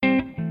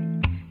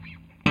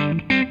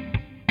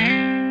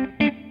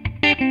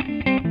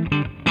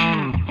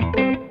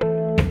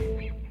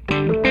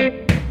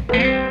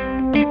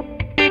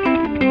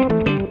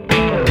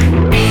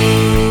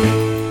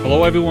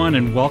everyone,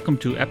 and welcome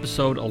to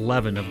episode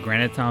 11 of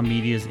Granite Town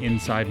Media's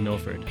Inside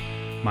Milford.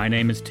 My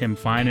name is Tim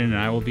Finan, and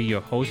I will be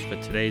your host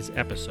for today's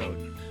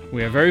episode.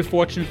 We are very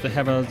fortunate to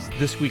have as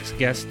this week's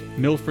guest,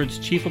 Milford's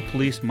Chief of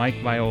Police, Mike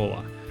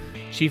Viola.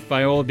 Chief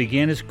Viola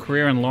began his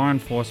career in law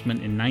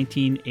enforcement in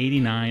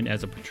 1989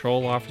 as a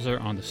patrol officer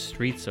on the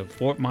streets of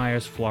Fort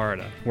Myers,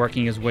 Florida,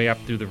 working his way up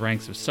through the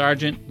ranks of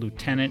sergeant,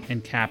 lieutenant,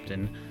 and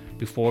captain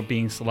before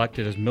being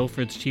selected as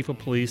Milford's Chief of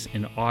Police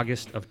in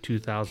August of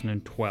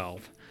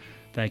 2012.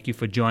 Thank you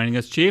for joining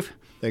us, Chief.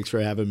 Thanks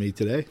for having me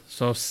today.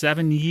 So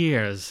 7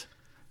 years.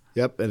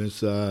 Yep, and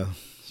it's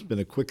been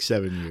a quick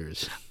 7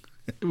 years.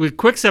 With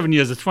quick 7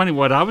 years, it's funny.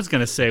 What I was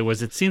going to say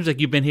was it seems like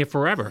you've been here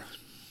forever.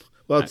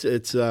 Well,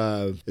 it's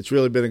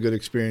really been a good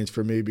experience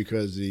for me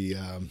because the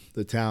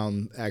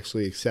town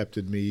actually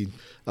accepted me,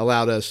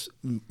 allowed us,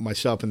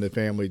 myself and the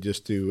family,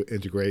 just to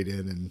integrate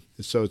in, and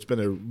so it's been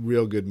a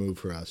real good move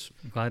for us.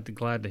 Glad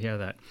to hear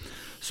that.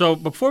 So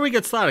before we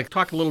get started,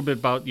 talk a little bit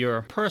about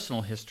your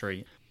personal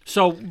history.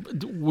 So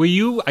are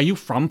you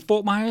from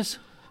Fort Myers?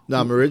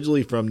 No, I'm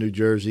originally from New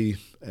Jersey,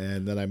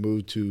 and then I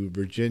moved to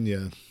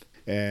Virginia,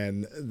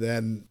 and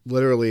then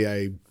literally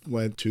I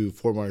went to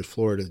Fort Myers,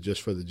 Florida,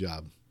 just for the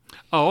job.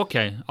 Oh,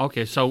 okay.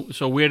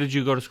 So where did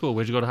you go to school?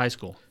 Where did you go to high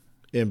school?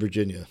 In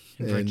Virginia,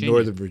 in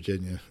Northern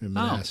Virginia, in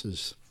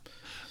Manassas.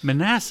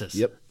 Manassas?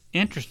 Yep.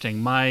 Interesting.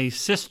 My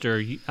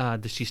sister,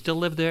 does she still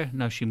live there?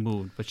 No, she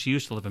moved, but she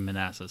used to live in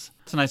Manassas.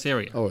 It's a nice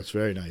area. Oh, it's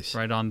very nice.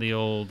 Right on the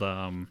old,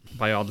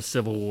 by all the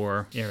Civil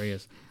War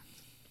areas.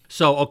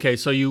 So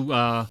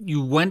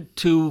you went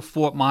to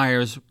Fort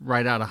Myers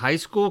right out of high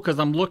school? Because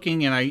I'm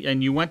looking,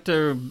 and you went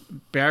to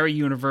Barry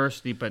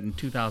University, but in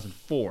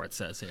 2004, it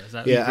says here. Is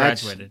that you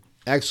graduated?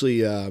 Actually,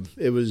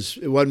 it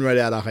wasn't right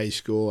out of high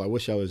school. I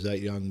wish I was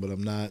that young, but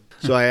I'm not.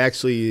 So I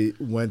actually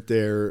went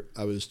there.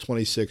 I was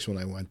 26 when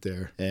I went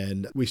there,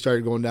 and we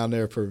started going down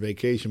there for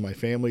vacation. My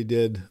family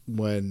did.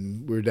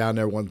 When we were down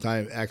there one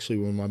time, actually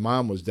when my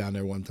mom was down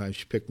there one time,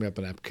 she picked me up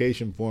an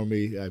application for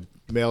me. I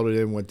mailed it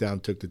in, went down,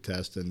 took the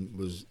test, and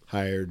was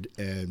hired,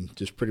 and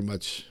just pretty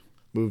much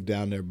moved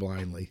down there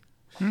blindly.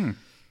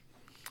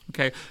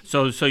 Okay,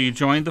 so you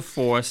joined the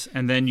force,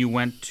 and then you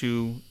went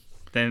to.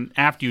 Then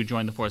after you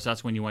joined the force,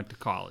 that's when you went to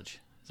college.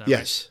 Is that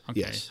yes. Right? Okay.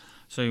 Yes.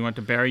 So you went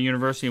to Barry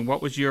University, and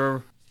what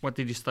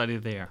did you study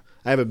there?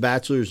 I have a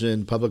bachelor's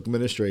in public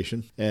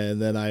administration,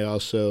 and then I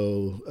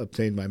also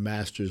obtained my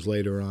master's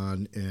later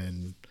on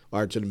in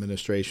arts and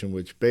administration,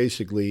 which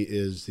basically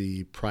is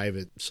the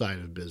private side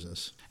of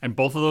business. And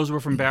both of those were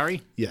from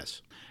Barry?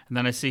 Yes. And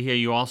then I see here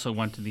you also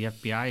went to the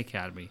FBI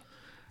Academy.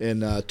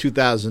 In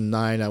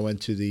 2009, I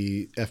went to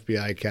the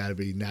FBI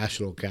Academy,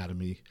 National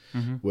Academy,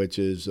 which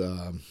is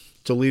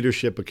it's a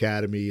leadership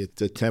academy.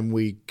 It's a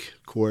 10-week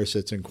course.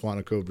 It's in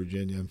Quantico,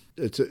 Virginia.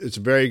 It's a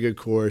very good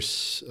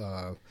course.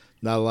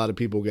 Not a lot of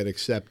people get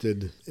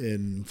accepted.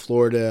 In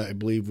Florida, I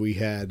believe we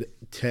had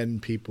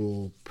 10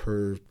 people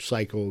per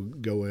cycle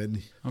go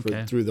in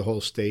through the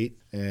whole state.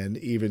 And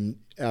even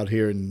out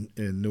here in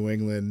New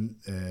England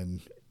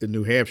and in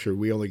New Hampshire,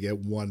 we only get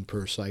one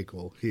per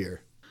cycle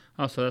here.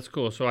 Oh, so that's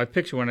cool. So I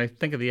picture when I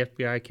think of the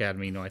FBI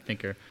Academy, I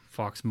think of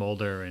Fox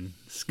Mulder and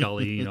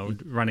Scully,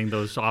 running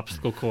those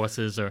obstacle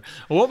courses. Or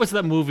what was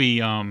that movie,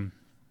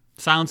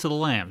 Silence of the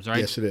Lambs, right?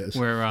 Yes, it is.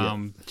 Where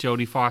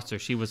Jodie Foster,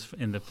 she was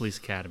in the police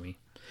academy.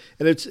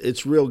 And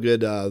it's real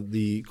good.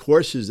 The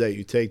courses that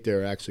you take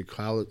there are actually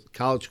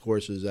college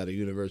courses at a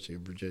University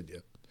of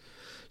Virginia.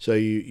 So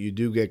you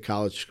do get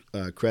college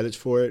credits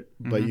for it,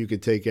 but you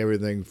could take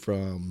everything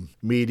from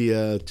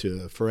media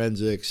to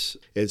forensics.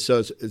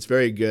 It's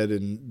very good,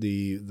 and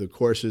the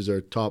courses are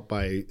taught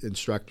by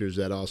instructors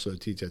that also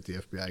teach at the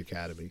FBI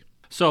Academy.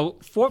 So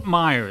Fort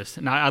Myers,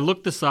 and I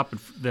looked this up,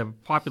 the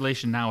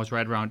population now is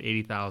right around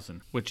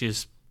 80,000, which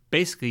is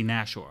basically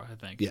Nashua, I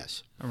think.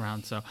 Yes.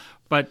 Around so.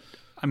 But,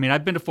 I mean,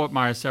 I've been to Fort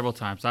Myers several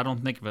times. I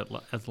don't think of it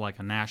as like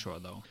a Nashua,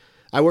 though.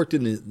 I worked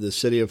in the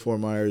city of Fort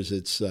Myers.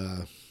 It's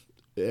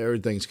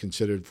everything's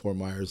considered Fort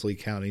Myers. Lee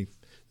County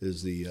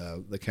is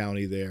the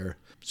county there.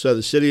 So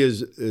the city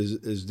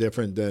is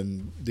different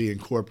than the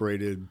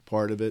incorporated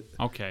part of it,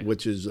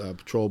 which is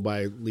patrolled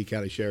by Lee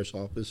County Sheriff's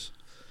Office.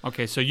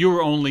 Okay, so you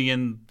were only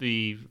in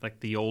the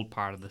old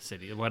part of the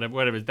city,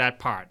 whatever is that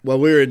part. Well,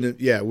 we were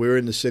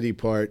in the city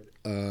part.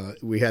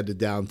 We had the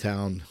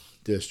downtown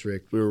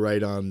district. We were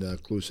right on the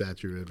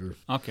Clusatchie River.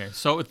 Okay,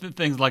 so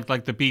things like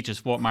the beaches,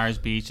 Fort Myers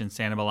Beach and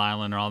Sanibel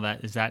Island and all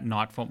that, is that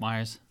not Fort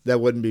Myers?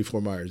 That wouldn't be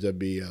Fort Myers. That'd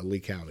be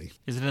Lee County.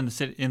 Is it in the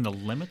city, in the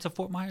limits of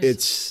Fort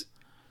Myers?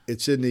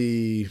 It's in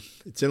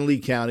Lee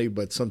County,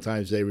 but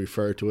sometimes they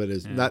refer to it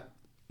as not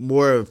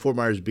more of Fort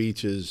Myers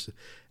Beach is.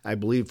 I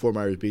believe Fort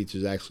Myers Beach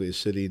is actually a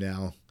city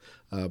now,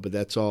 but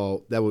that's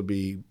all. That would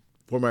be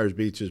Fort Myers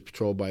Beach is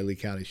patrolled by Lee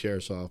County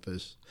Sheriff's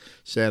Office.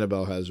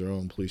 Sanibel has their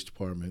own police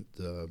department.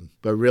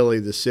 But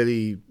really, the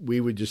city, we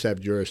would just have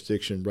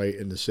jurisdiction right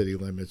in the city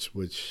limits,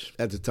 which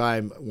at the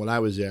time when I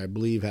was there, I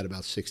believe had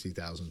about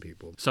 60,000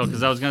 people. So,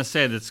 because I was going to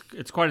say,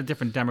 it's quite a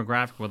different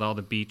demographic with all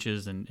the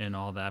beaches and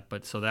all that,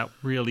 but so that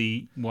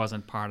really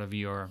wasn't part of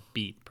your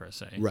beat, per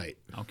se. Right.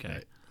 Okay.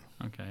 Right.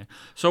 Okay.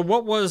 So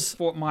what was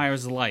Fort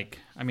Myers like?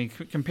 I mean,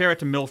 compare it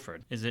to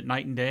Milford. Is it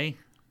night and day?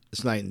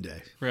 It's night and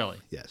day. Really?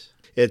 Yes.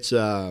 It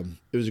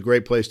was a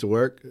great place to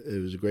work.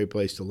 It was a great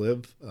place to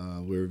live.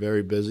 We were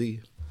very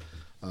busy.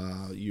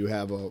 You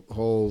have a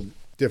whole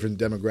different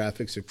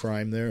demographics of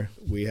crime there.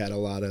 We had a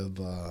lot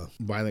of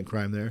violent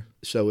crime there.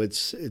 So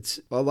it's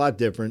a lot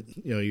different.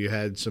 You know, you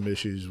had some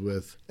issues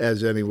with,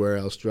 as anywhere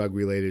else,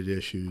 drug-related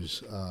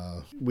issues.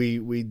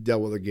 We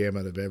dealt with a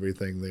gamut of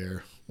everything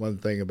there. One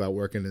thing about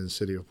working in the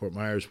city of Fort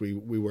Myers, we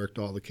worked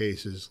all the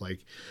cases.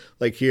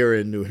 Like here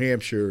in New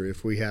Hampshire,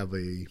 if we have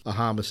a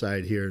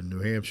homicide here in New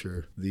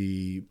Hampshire,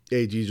 the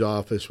AG's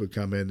office would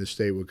come in, the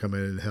state would come in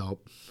and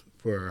help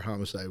for a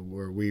homicide.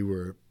 Where we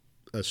were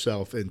a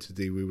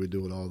self-entity, we would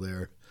do it all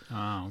there.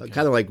 Oh, okay.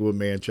 Kind of like what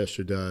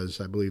Manchester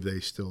does. I believe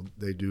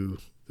they do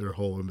their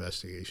whole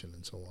investigation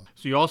and so on.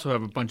 So you also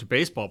have a bunch of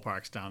baseball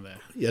parks down there.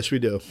 Yes, we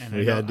do. And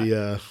we had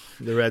the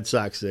Red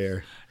Sox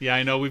there. Yeah,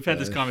 I know. We've had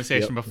this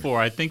conversation Yep. before.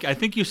 I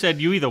think you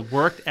said you either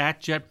worked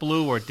at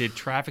JetBlue or did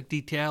traffic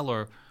detail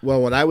or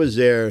Well, when I was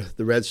there,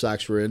 the Red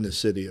Sox were in the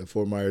city of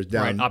Fort Myers,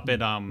 right, down up at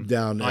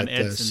down on at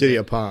Edison City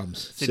there. of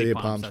Palms, City of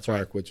Palms that's Park,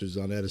 right. which is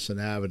on Edison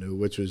Avenue,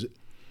 which was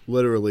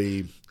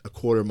literally a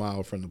quarter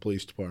mile from the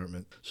police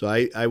department. So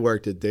I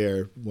worked it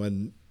there.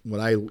 When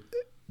I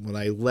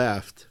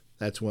left,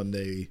 that's when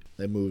they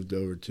moved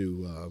over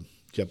to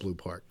JetBlue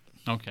Park,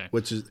 Okay.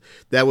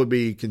 that would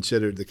be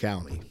considered the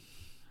county.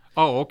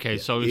 Oh, okay.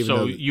 So even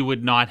though- you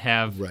would not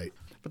have Right.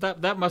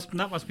 But that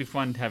must be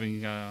fun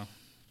having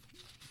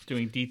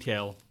doing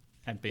detail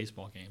at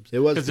baseball games. It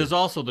was because good. there's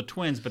also the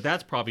Twins, but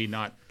that's probably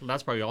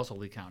also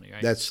Lee County,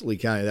 right? That's Lee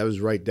County. That was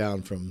right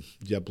down from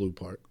JetBlue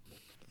Park.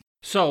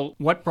 So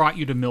what brought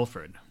you to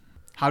Milford?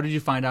 How did you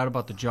find out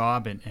about the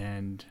job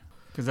and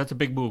because that's a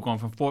big move going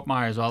from Fort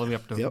Myers all the way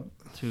up to Yep.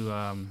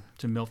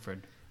 to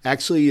Milford.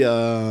 Actually,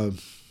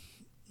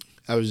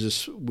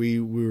 we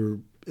were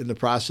in the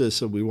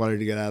process of we wanted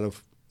to get out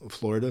of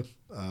Florida.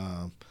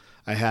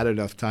 I had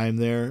enough time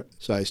there,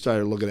 so I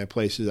started looking at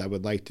places I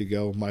would like to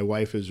go. My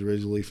wife is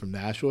originally from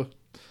Nashua,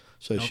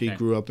 so she Okay.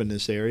 grew up in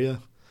this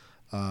area.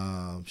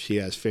 She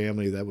has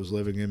family that was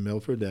living in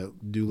Milford,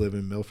 that do live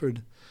in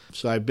Milford.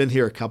 So I've been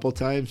here a couple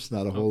times,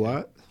 not a whole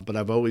lot, but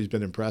I've always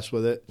been impressed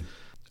with it.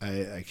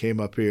 I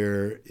came up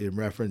here in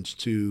reference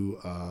to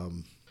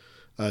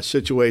a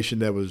situation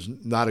that was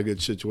not a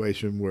good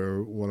situation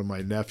where one of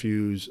my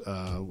nephews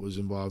was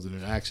involved in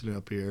an accident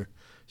up here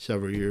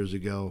several years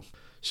ago.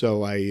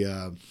 So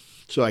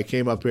I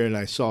came up here and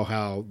I saw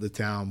how the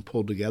town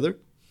pulled together.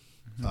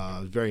 I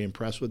was very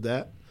impressed with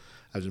that.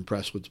 I was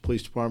impressed with the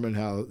police department,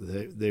 how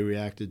they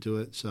reacted to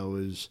it. So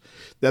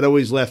that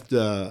always left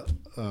a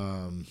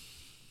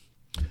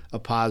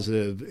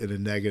positive and a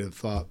negative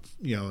thought.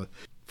 You know,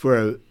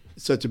 for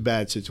such a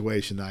bad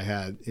situation I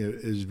had,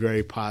 it was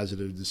very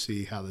positive to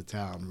see how the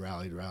town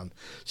rallied around.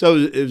 So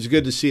it was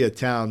good to see a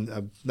town.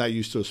 I'm not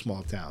used to a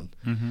small town,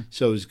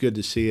 so it was good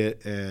to see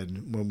it.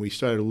 And when we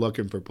started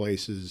looking for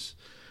places,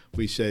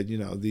 we said,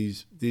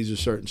 these are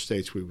certain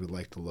states we would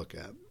like to look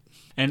at.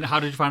 And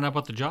how did you find out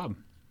about the job?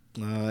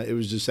 It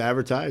was just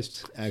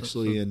advertised,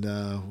 actually, and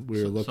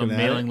we were looking at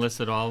mailing it. lists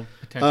that all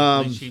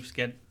potential police chiefs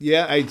get?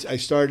 Yeah, I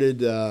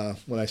started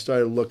when I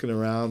started looking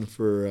around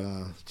for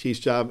chief's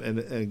job, and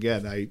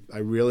again, I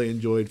really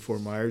enjoyed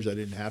Fort Myers. I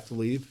didn't have to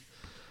leave,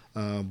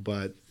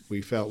 but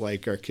we felt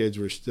like our kids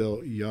were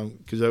still young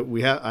because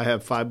I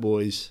have 5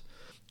 boys.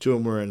 2 of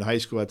them were in high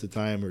school at the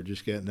time or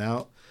just getting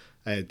out.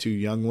 I had 2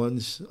 young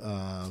ones.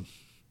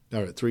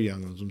 Or 3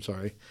 young ones, I'm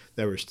sorry,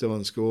 that were still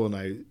in school.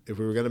 And if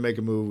we were going to make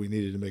a move, we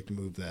needed to make the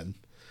move then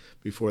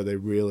before they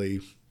really,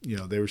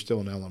 they were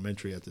still in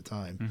elementary at the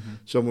time. Mm-hmm.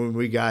 So when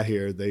we got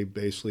here, they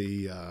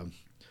basically, I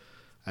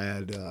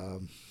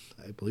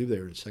believe they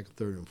were in 2nd,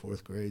 3rd, and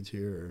 4th grades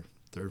here, or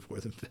 3rd,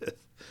 4th, and 5th.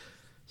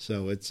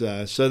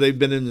 So so they've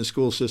been in the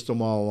school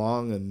system all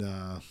along,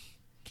 and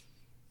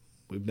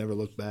we've never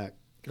looked back.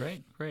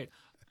 Great.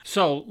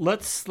 So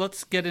let's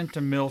get into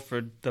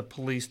Milford, the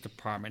police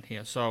department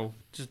here. So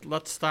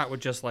let's start with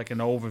just like an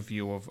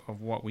overview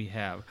of what we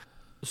have.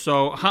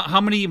 So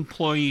how many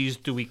employees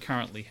do we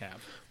currently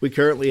have? We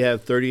currently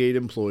have 38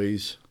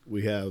 employees.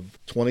 We have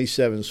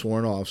 27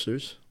 sworn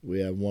officers. We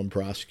have 1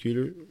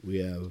 prosecutor. We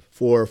have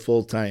 4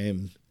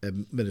 full-time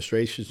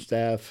administration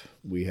staff.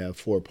 We have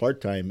 4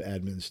 part-time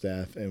admin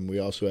staff, and we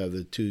also have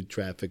the 2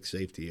 traffic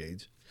safety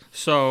aides.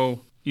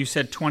 So you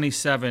said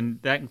 27.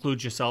 That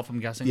includes yourself, I'm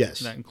guessing? Yes.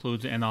 That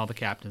includes and all the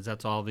captains.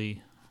 That's all the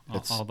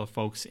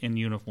folks in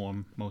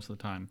uniform most of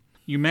the time.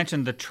 You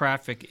mentioned the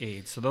traffic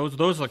aides. So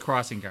those are the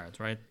crossing guards,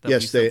 right?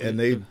 Yes,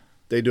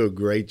 they do a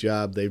great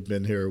job. They've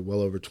been here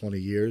well over 20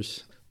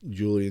 years.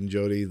 Julie and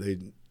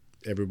Jody,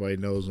 everybody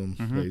knows them.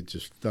 Mm-hmm. They've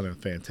just done a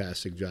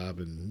fantastic job,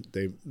 and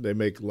they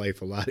make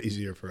life a lot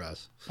easier for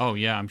us. Oh,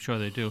 yeah, I'm sure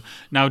they do.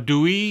 Now, do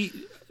we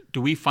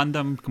fund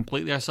them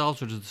completely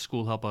ourselves, or does the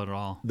school help out at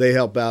all? They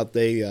help out.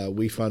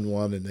 We fund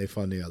one, and they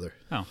fund the other.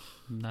 Oh,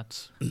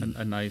 that's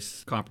a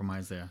nice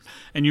compromise there.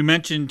 And you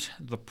mentioned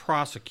the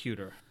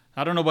prosecutor.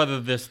 I don't know whether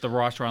the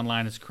roster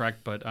online is correct,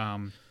 but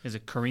is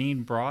it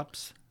Corinne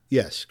Brops?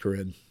 Yes,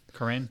 Corinne.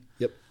 Corinne?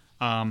 Yep.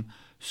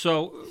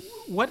 So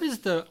what is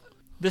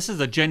this is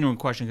a genuine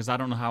question because I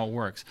don't know how it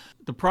works.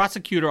 The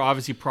prosecutor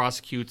obviously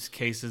prosecutes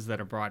cases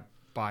that are brought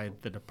by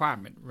the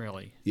department,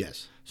 really.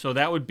 Yes. So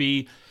that would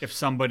be if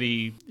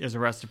somebody is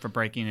arrested for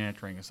breaking and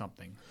entering or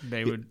something.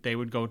 They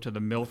would go to the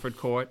Milford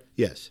court.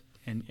 Yes.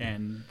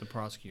 And the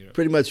prosecutor.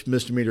 Pretty much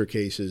misdemeanor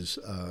cases.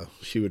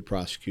 She would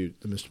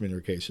prosecute the misdemeanor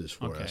cases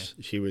for us.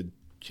 She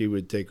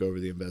would take over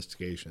the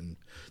investigation.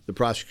 The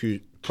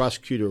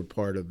prosecutor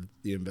part of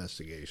the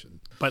investigation.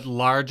 But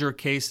larger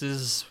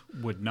cases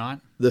would not?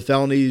 The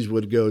felonies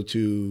would go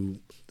to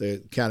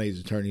the county's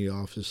attorney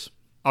office.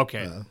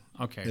 Okay.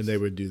 And they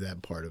would do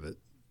that part of it.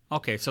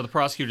 Okay, so the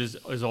prosecutor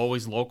is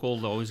always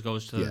local, always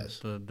goes to Yes.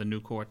 the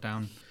new court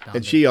down And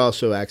there. she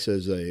also acts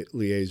as a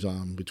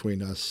liaison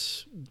between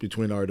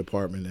our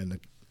department and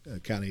the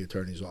county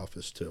attorney's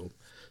office too.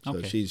 So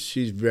Okay.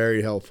 she's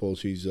very helpful.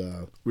 She's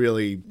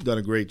really done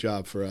a great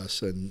job for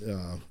us and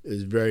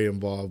is very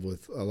involved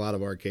with a lot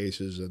of our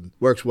cases and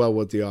works well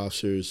with the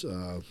officers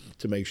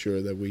to make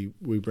sure that we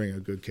bring a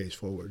good case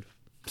forward.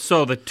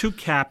 So the two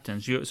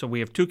captains, so we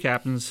have two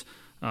captains,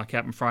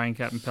 Captain Fry and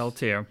Captain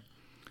Pelletier.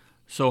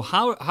 So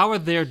how are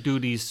their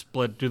duties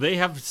split? Do they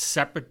have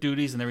separate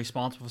duties and they're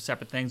responsible for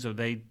separate things, or are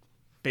they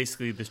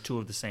basically there's two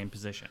of the same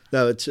position?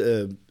 No, it's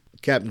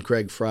Captain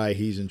Craig Fry.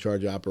 He's in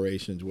charge of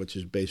operations, which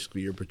is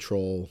basically your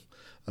patrol.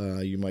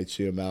 You might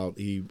see him out.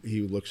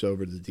 He looks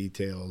over the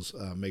details,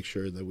 make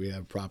sure that we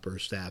have proper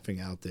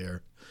staffing out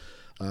there.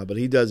 But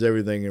he does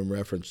everything in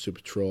reference to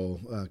patrol.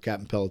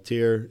 Captain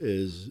Pelletier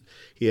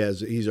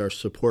he's our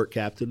support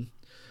captain.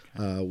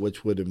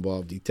 Which would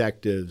involve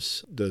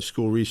detectives, the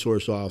school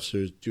resource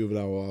officers,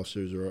 juvenile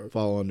officers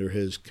fall under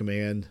his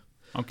command.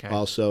 Okay.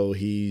 Also,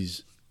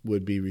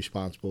 would be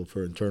responsible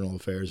for internal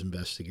affairs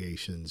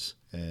investigations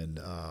and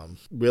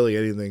really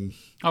anything.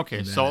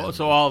 Okay, so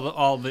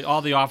all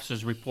the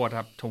officers report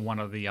up to one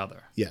or the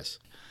other. Yes.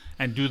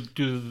 And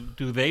do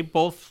they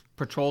both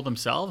patrol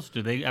themselves?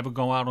 Do they ever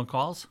go out on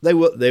calls? They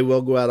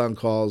will go out on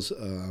calls.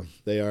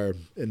 They are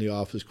in the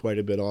office quite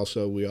a bit.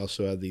 Also, we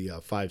also have the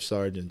 5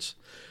 sergeants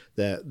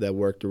that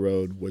work the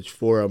road, which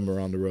 4 of them are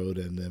on the road,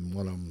 and then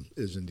 1 of them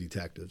is in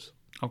detectives.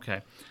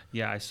 Okay,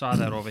 yeah, I saw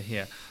that over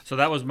here. So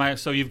that was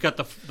so you've got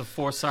the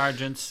 4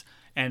 sergeants,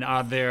 and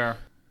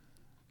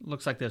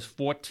looks like there's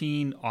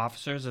 14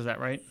 officers. Is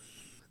that right?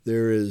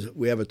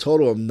 We have a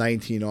total of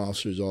 19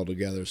 officers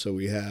altogether. So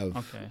we have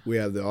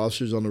the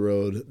officers on the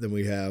road, then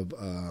we have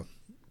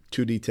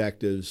 2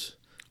 detectives,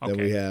 then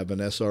we have an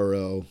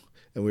SRO.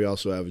 And we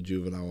also have a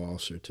juvenile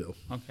officer too.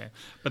 Okay,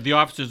 but the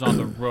officers on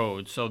the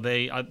road, so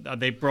are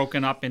they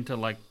broken up into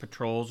like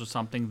patrols or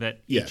something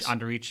that yes.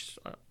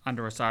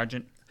 under a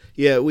sergeant?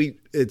 Yeah,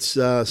 it's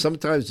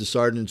sometimes the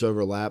sergeants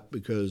overlap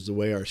because the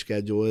way our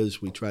schedule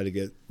is, we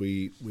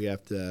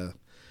have to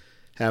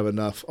have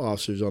enough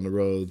officers on the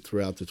road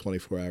throughout the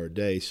 24-hour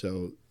day.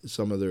 So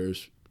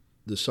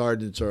the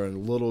sergeants are in a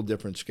little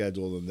different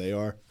schedule than they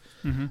are.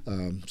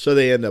 Mm-hmm. So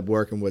they end up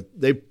working with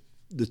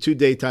the 2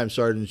 daytime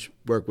sergeants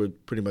work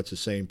with pretty much the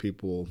same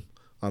people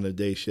on the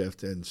day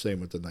shift and same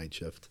with the night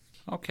shift.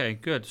 Okay,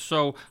 good.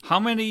 So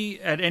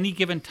at any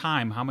given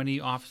time, how many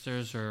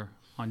officers are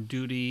on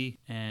duty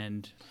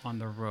and on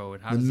the road?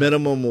 The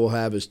minimum we'll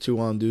have is 2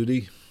 on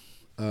duty.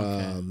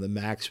 The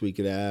max we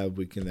can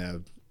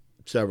have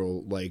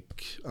several,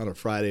 like on a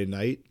Friday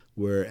night.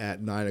 Where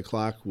at 9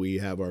 o'clock we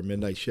have our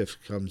midnight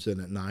shift comes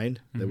in at 9.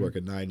 Mm-hmm. They work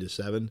at 9 to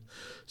 7.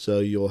 So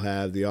you'll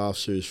have the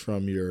officers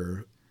from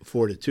your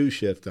 4 to 2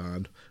 shift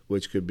on,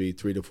 which could be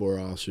 3 to 4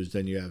 officers.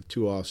 Then you have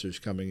 2 officers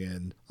coming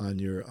in on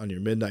your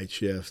midnight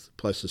shift,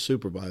 plus the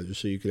supervisor.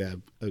 So you could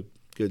have a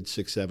good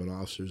 6-7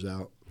 officers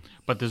out.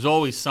 But there's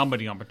always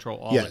somebody on patrol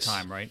all the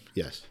time, right?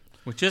 Yes.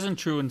 Which isn't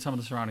true in some of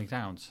the surrounding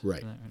towns.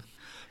 Right.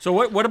 So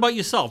what about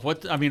yourself?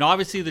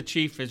 Obviously the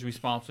chief is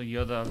responsible.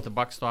 You're the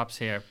buck stops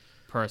here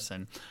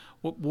person.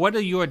 What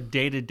are your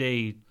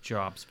day-to-day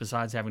jobs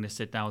besides having to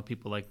sit down with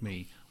people like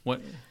me?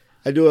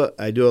 I do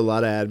a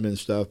lot of admin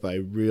stuff. I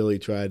really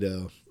try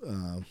to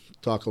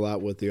talk a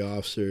lot with the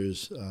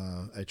officers.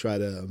 I try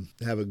to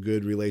have a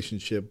good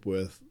relationship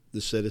with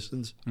the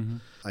citizens. Mm-hmm.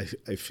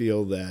 I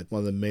feel that one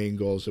of the main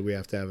goals that we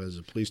have to have as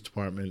a police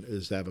department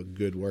is to have a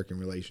good working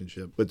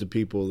relationship with the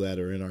people that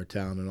are in our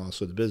town and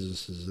also the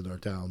businesses in our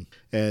town.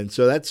 And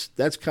so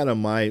that's kind of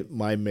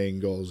my main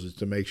goals is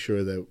to make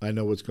sure that I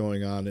know what's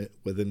going on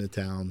within the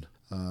town,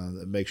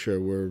 make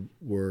sure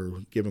we're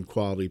giving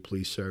quality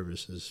police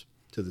services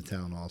to the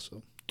town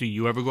also. Do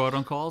you ever go out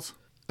on calls?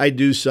 I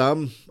do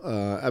some.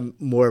 I'm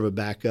more of a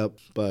backup,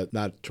 but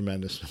not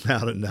tremendous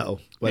amount of no.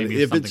 But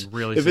Maybe if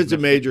it's a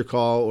major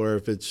call or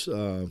if it's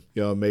a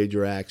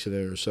major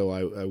accident or so,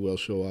 I will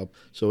show up.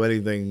 So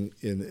anything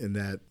in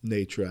that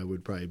nature, I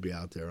would probably be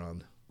out there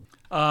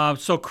on.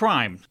 So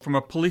crime, from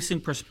a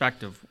policing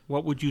perspective,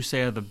 what would you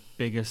say are the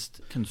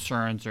biggest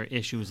concerns or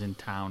issues in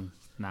town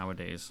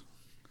nowadays?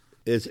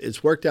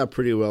 It's worked out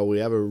pretty well. We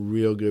have a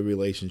real good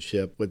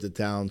relationship with the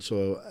town,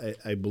 so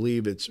I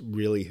believe it's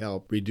really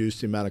helped reduce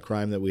the amount of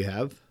crime that we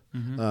have.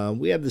 Mm-hmm.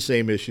 We have the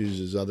same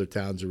issues as other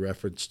towns in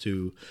reference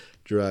to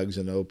drugs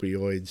and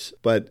opioids.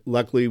 But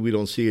luckily, we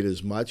don't see it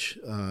as much,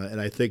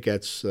 and I think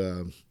that's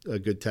a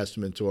good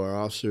testament to our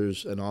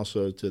officers and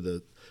also to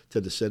the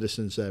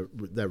citizens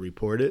that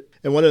report it.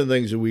 And one of the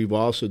things that we've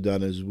also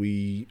done is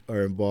we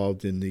are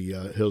involved in the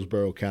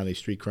Hillsborough County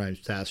Street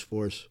Crimes Task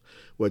Force,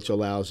 which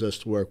allows us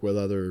to work with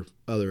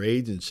other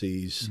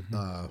agencies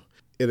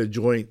in a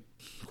joint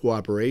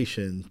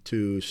cooperation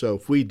so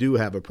if we do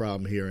have a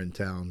problem here in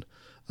town,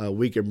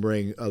 we can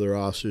bring other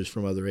officers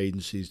from other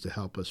agencies to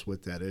help us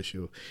with that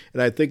issue.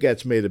 And I think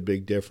that's made a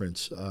big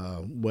difference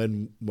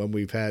when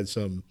we've had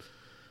some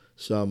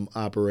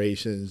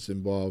operations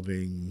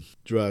involving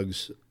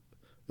drugs,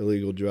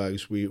 illegal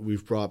drugs.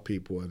 We've brought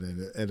people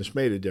in, and it's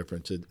made a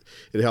difference.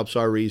 It helps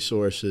our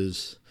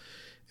resources,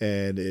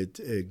 and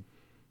it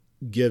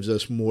gives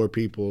us more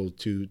people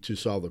to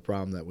solve the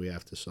problem that we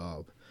have to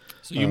solve.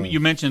 So you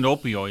mentioned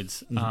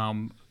opioids.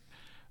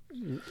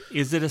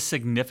 Is it a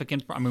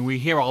significant? I mean, we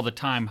hear all the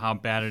time how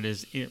bad it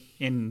is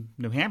in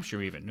New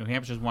Hampshire. Even New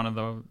Hampshire is one of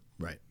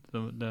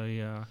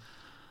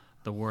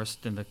the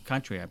worst in the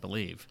country, I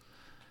believe.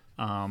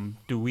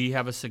 Do we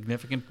have a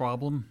significant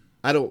problem?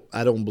 I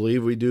don't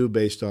believe we do,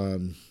 based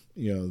on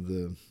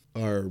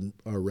our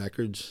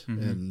records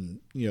and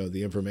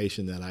the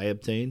information that I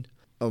obtained.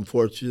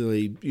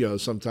 Unfortunately,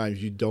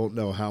 sometimes you don't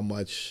know how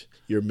much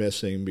you're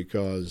missing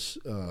because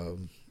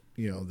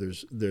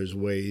there's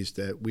ways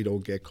that we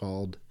don't get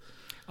called.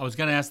 I was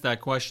going to ask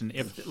that question.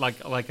 If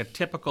like a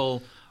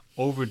typical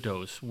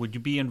overdose, would you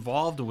be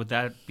involved, or would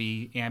that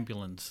be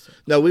ambulance?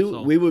 No,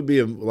 we would be.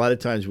 A lot of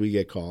times we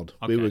get called.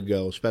 Okay. We would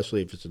go,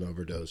 especially if it's an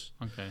overdose.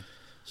 Okay.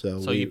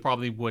 So you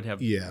probably would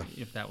have,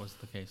 if that was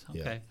the case. Okay.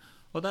 Yeah.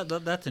 Well,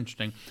 that's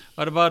interesting.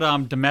 What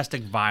about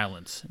domestic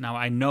violence? Now,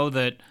 I know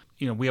that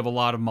we have a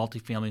lot of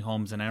multifamily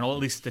homes, and I know at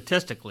least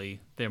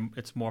statistically,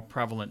 it's more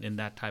prevalent in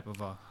that type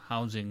of a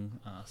housing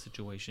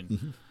situation.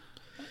 Mm-hmm.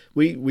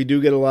 We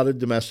do get a lot of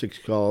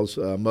domestic calls.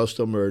 Most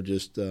of them are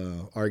just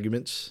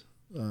arguments.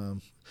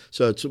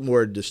 So it's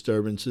more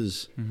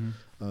disturbances.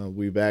 Mm-hmm.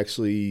 We've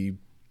actually,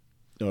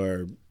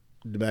 our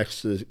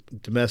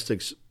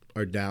domestics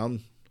are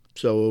down.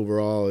 So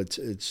overall,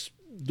 it's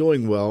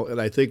doing well.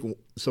 And I think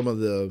some of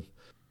the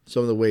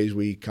ways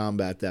we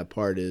combat that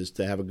part is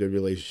to have a good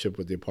relationship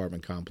with the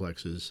apartment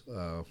complexes,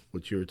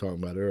 which you were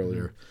talking about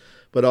earlier. Mm-hmm.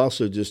 But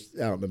also just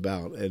out and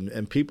about.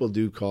 And people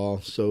do call,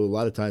 so a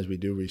lot of times we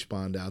do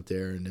respond out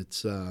there, and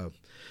it's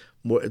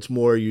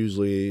more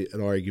usually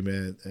an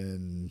argument,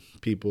 and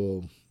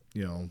people,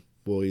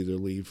 will either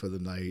leave for the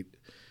night,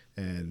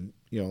 and,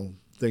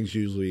 things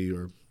usually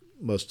or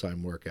most of the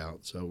time work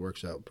out, so it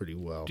works out pretty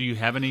well. Do you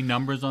have any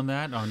numbers on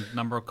that, on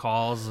number of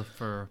calls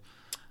for?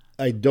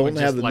 I don't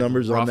have the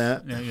numbers rough, on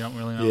that. Yeah, you don't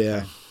really know?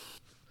 Yeah.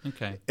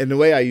 Okay. And the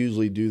way I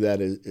usually do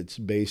that is it's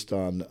based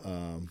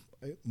on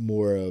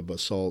more of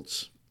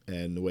assaults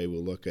and the way we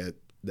look at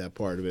that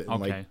part of it.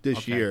 And like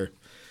this year,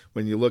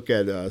 when you look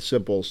at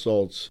simple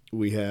assaults,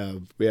 we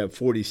have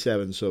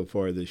 47 so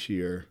far this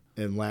year,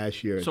 and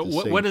last year. So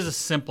what is a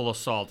simple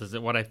assault? Is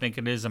it what I think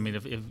it is? I mean,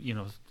 if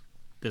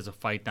there's a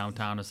fight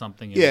downtown or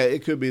something. Yeah,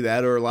 it could be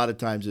that, or a lot of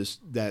times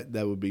that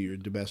would be your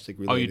domestic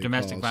related. Oh, your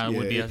domestic violence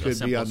would be a simple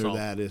assault. It could be under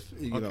that if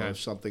if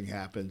something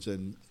happens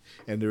and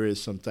there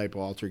is some type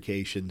of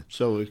altercation.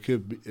 So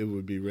it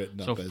would be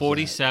written up. So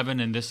 47,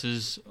 and this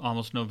is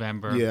almost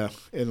November. Yeah,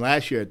 and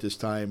last year at this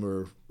time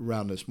or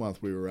around this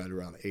month we were right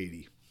around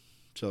 80.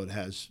 So it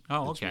has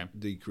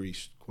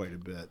decreased quite a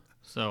bit.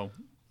 So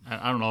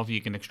I don't know if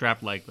you can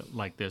extrapolate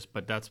like this,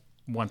 but that's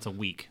once a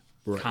week.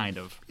 Right. Kind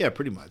of. Yeah,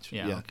 pretty much.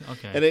 Yeah.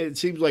 Okay. And it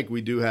seems like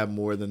we do have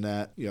more than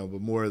that, but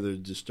more of the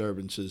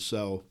disturbances.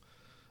 So,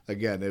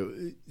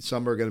 again,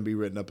 some are going to be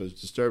written up as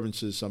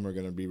disturbances, some are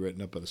going to be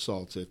written up as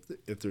assaults.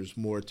 If there's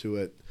more to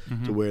it,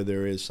 to where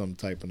there is some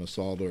type of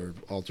assault or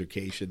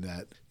altercation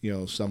that,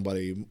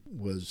 somebody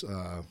was,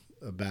 a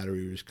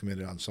battery was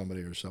committed on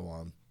somebody or so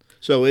on.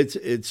 So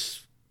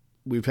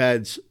we've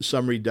had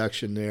some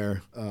reduction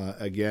there.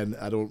 Again,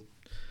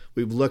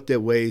 we've looked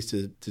at ways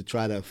to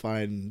try to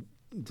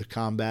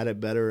combat it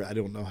better. I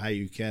don't know how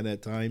you can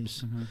at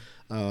times.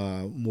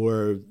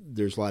 Mm-hmm.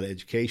 There's a lot of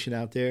education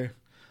out there.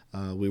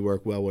 We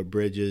work well with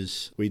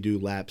bridges. We do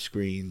lap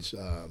screens.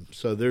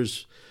 So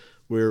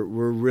we're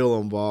real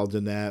involved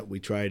in that. We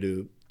try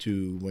to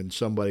when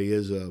somebody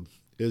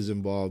is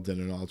involved in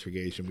an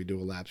altercation, we do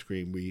a lap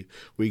screen.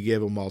 We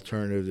give them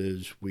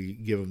alternatives. We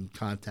give them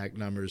contact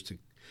numbers to,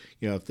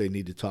 if they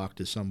need to talk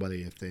to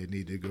somebody, if they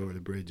need to go to the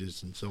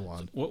bridges and so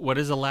on. What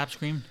is a lap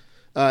screen?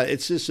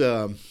 It's just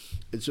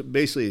it's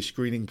basically a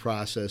screening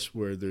process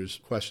where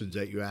there's questions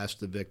that you ask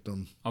the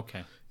victim.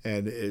 Okay.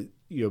 And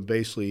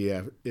basically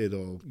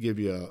it'll give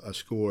you a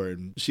score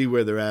and see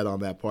where they're at on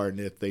that part, and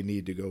if they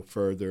need to go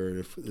further,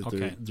 if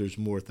there's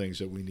more things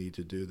that we need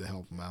to do to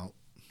help them out.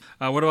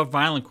 What about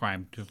violent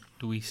crime?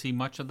 Do we see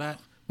much of that?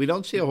 We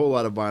don't see a whole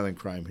lot of violent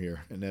crime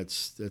here, and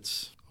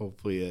that's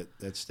hopefully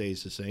that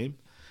stays the same.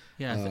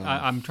 Yeah,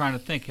 I'm trying to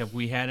think. Have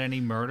we had any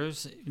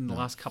murders in the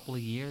last couple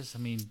of years? I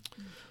mean.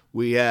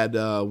 We had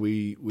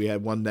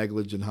one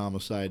negligent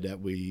homicide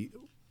that we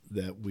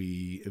that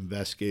we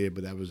investigated,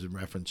 but that was in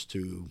reference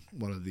to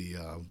one of the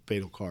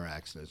fatal car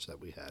accidents that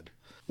we had.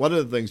 One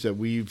of the things that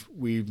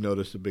we've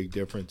noticed a big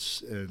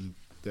difference in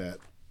that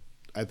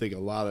I think a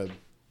lot of,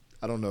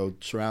 I don't know,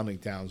 surrounding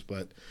towns,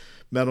 but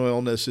mental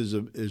illness is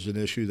an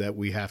issue that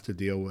we have to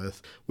deal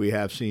with. We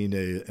have seen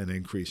an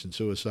increase in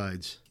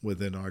suicides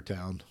within our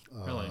town.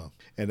 Really?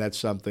 And that's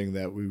something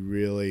that we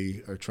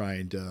really are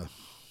trying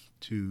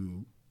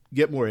to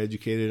get more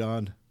educated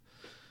on.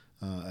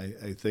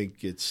 I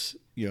think it's,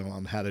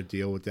 on how to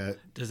deal with that.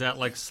 Does that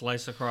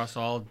slice across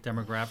all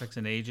demographics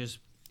and ages?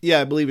 Yeah,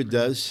 I believe it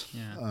does.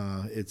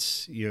 Yeah.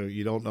 It's,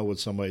 you don't know what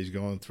somebody's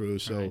going through.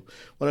 So Right.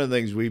 one of the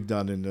things we've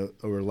done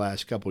over the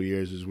last couple of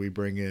years is we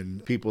bring in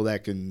people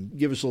that can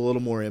give us a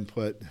little more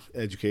input,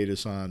 educate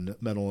us on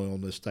mental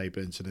illness type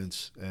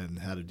incidents and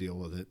how to deal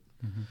with it.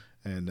 Mm-hmm.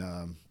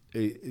 And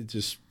it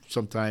just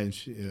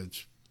sometimes,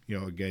 it's,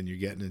 again, you're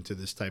getting into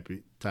this time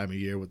of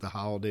year with the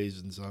holidays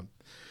and some,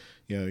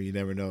 you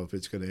never know if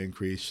it's going to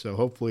increase. So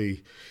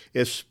hopefully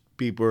if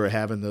people are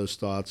having those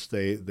thoughts,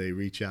 they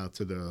reach out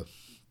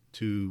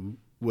to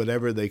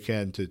whatever they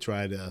can to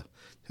try to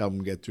help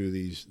them get through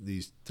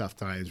these tough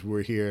times.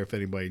 We're here if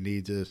anybody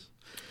needs us.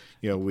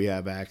 We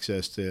have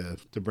access to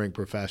bring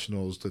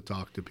professionals to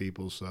talk to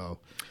people. So,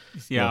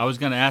 yeah, I was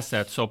going to ask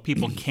that. So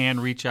people can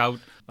reach out.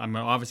 I mean,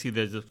 obviously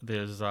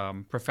there's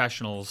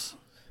professionals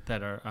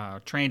that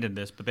are trained in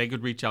this, but they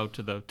could reach out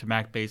to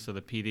Mac Base or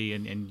the PD,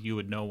 and you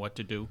would know what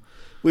to do.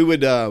 We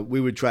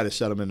would try to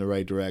set them in the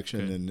right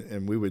direction,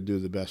 and we would do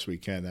the best we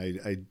can.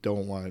 I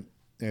don't want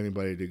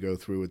anybody to go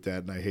through with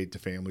that, and I hate the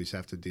families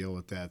have to deal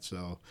with that.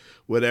 So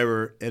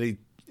whatever,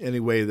 any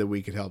way that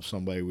we could help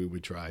somebody, we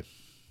would try.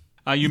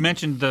 You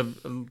mentioned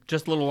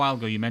just a little while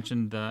ago, you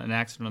mentioned an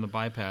accident on the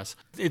bypass.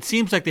 It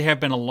seems like there have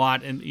been a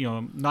lot, and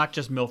not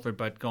just Milford,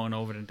 but going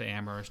over into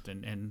Amherst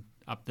and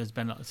up.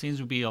 Seems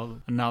to be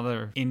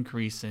another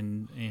increase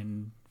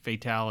in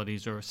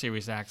fatalities or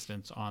serious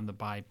accidents on the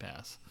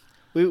bypass.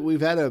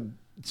 We've had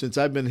since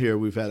I've been here,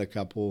 we've had a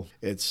couple.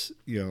 It's,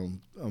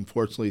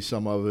 unfortunately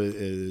some of it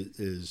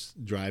is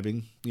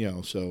driving,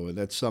 so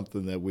that's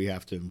something that we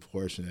have to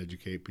enforce and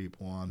educate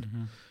people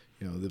on.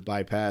 Mm-hmm. The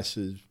bypass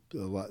is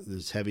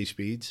there's heavy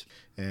speeds,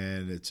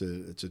 and it's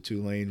a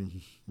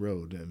 2-lane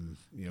road. And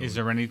is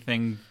there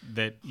anything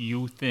that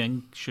you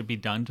think should be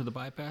done to the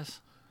bypass?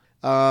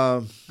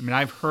 I mean,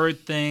 I've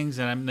heard things,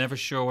 and I'm never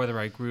sure whether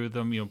I agree with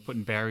them.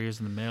 Putting barriers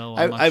in the middle.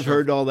 I've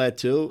heard all that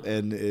too,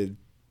 and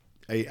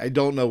I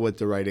don't know what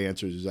the right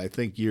answer is. I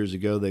think years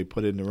ago they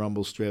put in the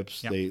rumble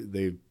strips.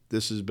 Yep.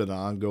 This has been an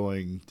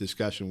ongoing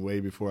discussion way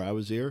before I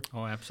was here.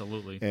 Oh,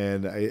 absolutely.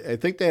 And I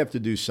think they have to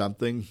do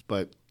something,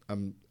 but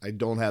I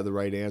don't have the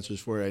right answers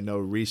for it. I know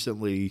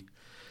recently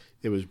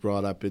it was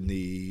brought up in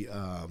the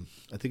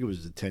I think it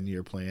was the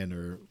 10-year plan,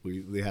 or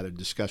we had a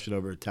discussion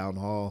over at Town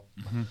Hall.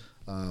 Mm-hmm.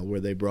 Where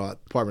they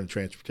brought Department of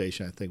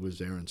Transportation, I think was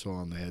there and so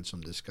on. They had some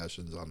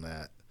discussions on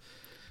that.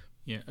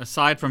 Yeah,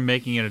 aside from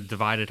making it a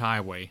divided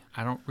highway,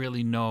 I don't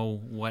really know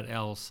what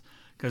else,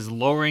 because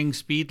lowering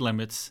speed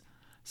limits,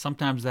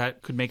 sometimes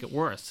that could make it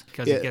worse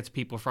because it gets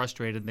people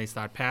frustrated and they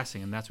start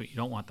passing, and that's what you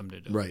don't want them to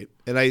do. Right,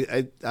 and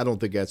I don't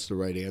think that's the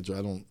right answer.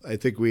 I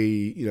think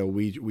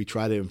we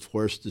try to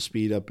enforce the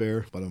speed up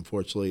there, but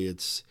unfortunately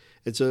it's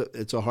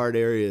a hard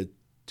area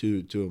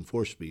to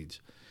enforce speeds.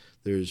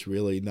 There's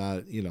really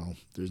not,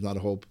 there's not a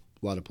whole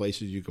lot of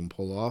places you can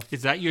pull off.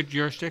 Is that your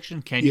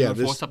jurisdiction? Can you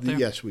enforce up there?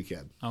 Yes, we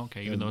can.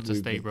 Okay, even though it's a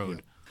state road.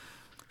 Yeah.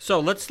 So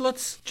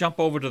let's jump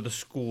over to the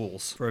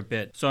schools for a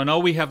bit. So I know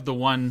we have the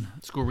one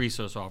school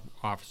resource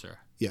officer.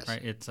 Yes.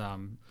 Right? It's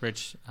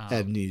Rich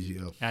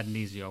Adonisio.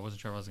 I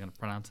wasn't sure if I was going to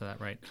pronounce that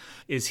right.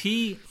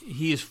 He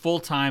is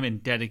full-time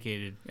and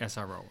dedicated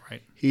SRO,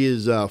 right? He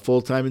is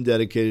full-time and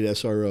dedicated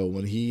SRO.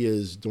 When he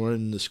is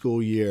during the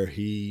school year,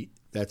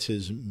 that's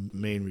his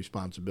main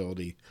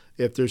responsibility.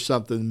 If there's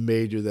something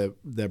major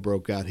that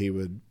broke out, he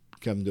would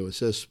come to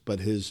assist, but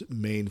his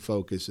main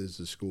focus is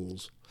the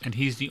schools. And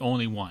he's the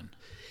only one?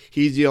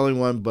 He's the only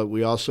one, but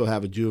we also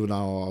have a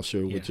juvenile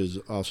officer, which is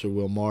Officer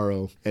Will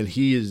Morrow, and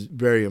he is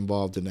very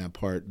involved in that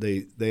part.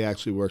 They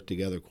actually work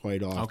together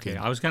quite often. Okay,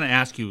 I was going to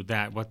ask you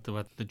that, what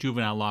the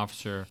juvenile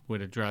officer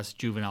would address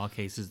juvenile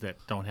cases that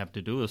don't have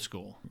to do with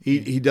school.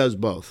 He does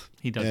both.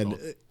 He does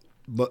both.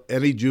 But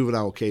any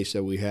juvenile case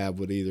that we have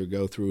would either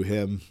go through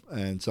him,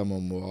 and some of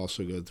them will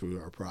also go through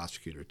our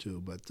prosecutor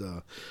too. But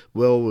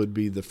Will would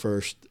be the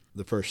first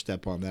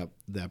step on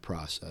that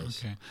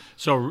process. Okay.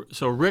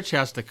 So Rich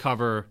has to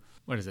cover,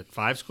 what is it,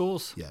 5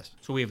 schools? Yes.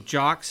 So we have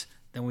Jocks,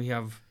 then we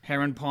have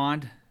Heron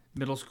Pond,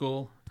 middle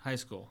school, high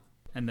school,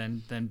 and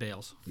then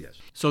Bales. Yes.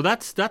 So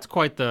that's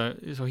quite so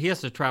he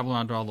has to travel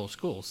around to all those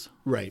schools.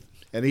 Right.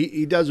 And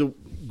he does a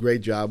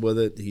great job with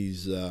it.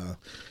 He's,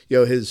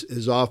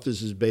 his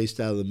office is based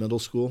out of the middle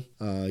school.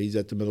 He's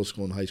at the middle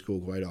school and high school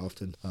quite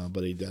often,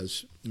 but he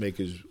does make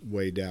his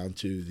way down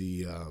to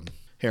the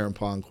Heron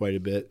Pond quite a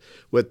bit.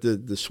 With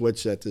the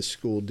switch that the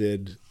school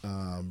did,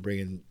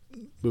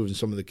 moving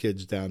some of the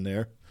kids down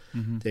there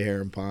to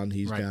Heron Pond,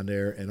 he's down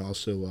there, and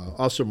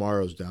also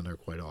Morrow's down there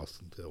quite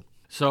often too.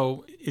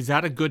 So is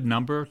that a good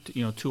number?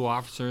 2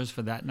 officers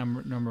for that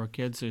number of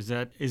kids? Is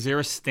there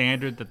a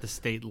standard that the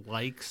state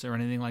likes or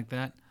anything like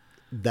that?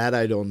 That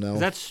I don't know.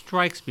 That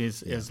strikes me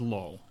as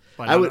low.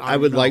 But I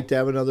would like to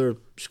have another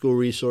school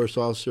resource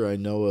officer. I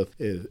know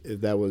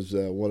if that was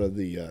one of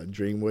the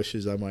dream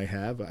wishes I might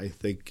have, I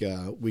think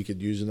we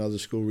could use another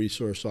school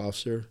resource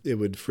officer. It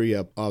would free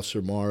up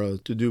Officer Morrow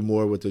to do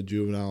more with the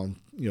juvenile,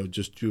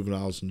 just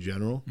juveniles in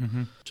general.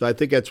 Mm-hmm. So I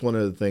think that's one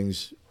of the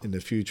things in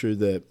the future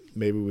that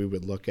maybe we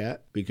would look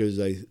at, because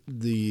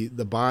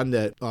the bond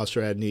that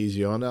Officer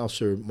Adenizio and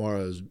Officer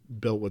Morrow has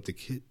built with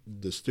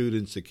the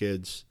students, the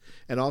kids,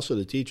 and also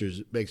the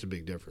teachers makes a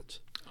big difference.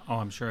 Oh,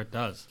 I'm sure it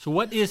does. So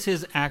what is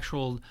his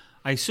actual,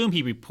 I assume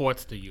he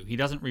reports to you. He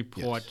doesn't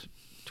report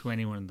to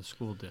anyone in the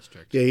school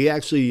district. Yeah, he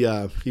actually,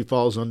 he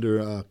falls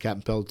under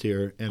Captain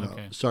Pelletier and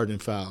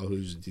Sergeant Fowle,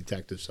 who's a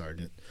detective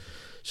sergeant.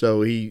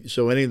 So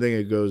anything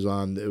that goes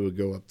on, it would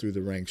go up through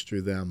the ranks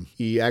through them.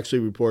 He actually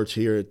reports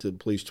here at the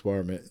police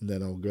department, and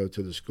then it'll go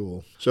to the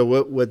school. So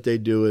what they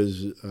do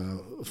is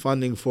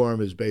funding for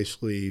him is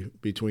basically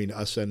between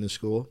us and the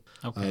school.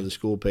 Okay. The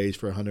school pays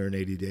for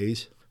 180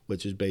 days.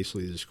 Which is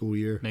basically the school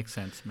year. Makes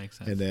sense.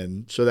 And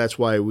then, so that's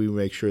why we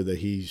make sure that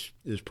his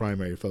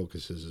primary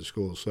focus is the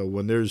school. So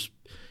when there's,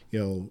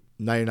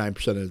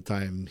 99% of the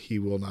time, he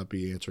will not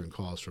be answering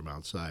calls from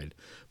outside.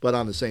 But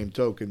on the same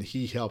token,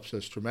 he helps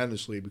us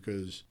tremendously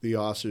because the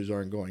officers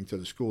aren't going to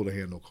the school to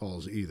handle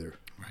calls either.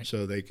 Right.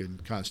 So they can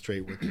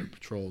concentrate with their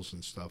patrols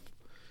and stuff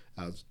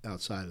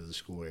outside of the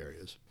school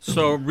areas.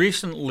 So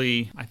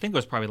recently, I think it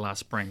was probably last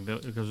spring,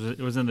 because it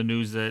was in the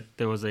news that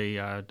there was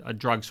a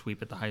drug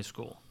sweep at the high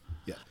school.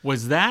 Yeah.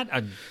 Was that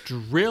a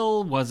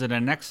drill? Was it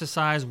an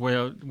exercise?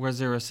 Was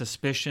there a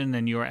suspicion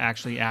and you were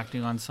actually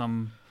acting on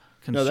some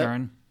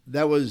concern? No,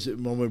 that was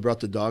when we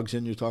brought the dogs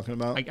in you're talking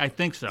about? I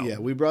think so. Yeah,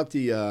 we brought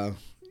the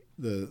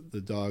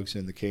dogs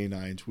and the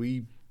canines.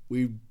 We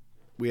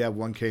have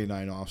one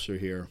canine officer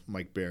here,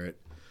 Mike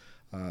Barrett.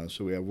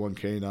 So we have one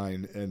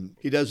canine, and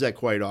he does that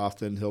quite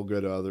often. He'll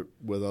go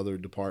to other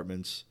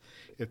departments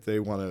if they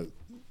want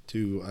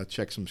to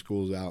check some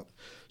schools out.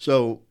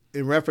 So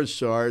in reference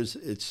to ours,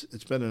 it's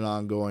been an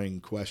ongoing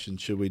question,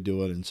 should we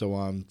do it and so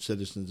on.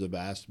 Citizens have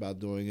asked about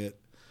doing it.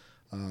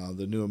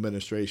 The new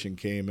administration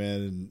came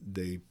in and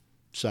they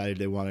decided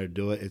they wanted to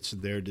do it. It's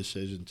their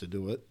decision to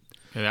do it.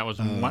 Yeah, that was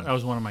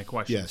one of my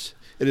questions. Yes,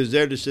 it is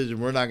their decision.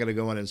 We're not going to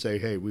go in and say,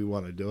 hey, we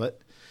want to do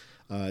it.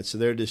 It's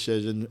their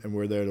decision, and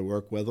we're there to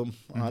work with them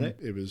on it.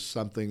 It was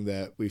something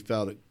that we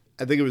felt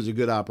I think it was a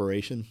good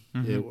operation.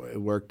 Mm-hmm.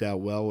 It worked out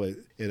well.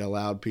 It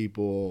allowed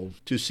people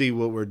to see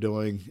what we're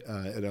doing.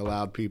 It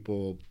allowed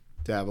people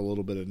to have a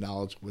little bit of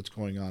knowledge of what's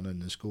going on in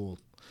the school.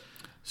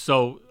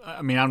 So,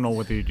 I mean, I don't know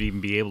whether you'd even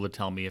be able to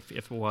tell me if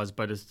it was,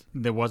 but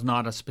there was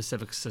not a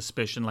specific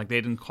suspicion. Like, they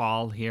didn't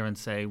call here and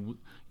say,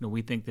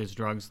 we think there's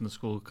drugs in the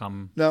school.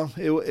 Come. No,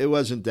 it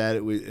wasn't that.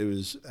 It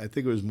was. I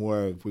think it was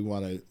more of we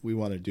want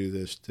to do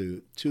this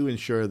to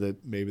ensure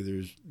that maybe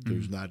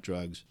there's not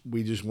drugs.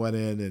 We just went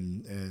in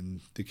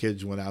and the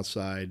kids went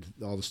outside.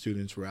 All the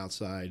students were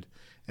outside,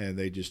 and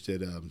they just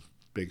did a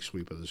big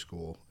sweep of the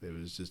school. It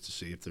was just to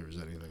see if there was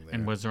anything there.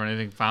 And was there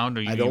anything found?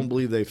 I don't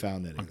believe they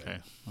found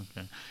anything.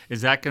 Okay.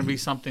 Is that going to be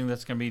something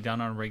that's going to be done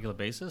on a regular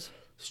basis?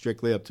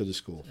 Strictly up to the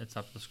school. It's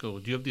up to the school.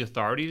 Do you have the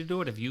authority to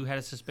do it if you had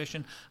a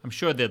suspicion? I'm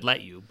sure they'd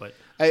let you, but...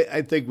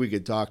 I think we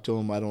could talk to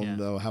them. I don't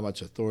know how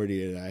much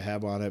authority I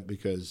have on it,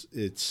 because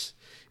if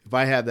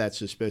I have that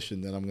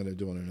suspicion, then I'm going to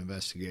do an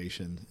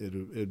investigation.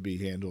 It'd be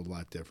handled a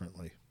lot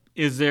differently.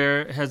 Has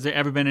there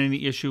ever been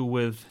any issue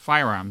with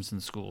firearms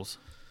in schools?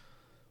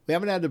 We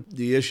haven't had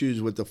the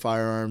issues with the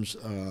firearms.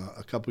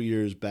 A couple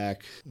years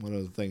back, one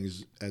of the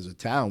things as a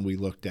town we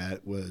looked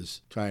at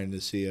was trying to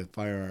see if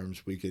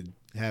firearms, we could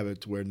have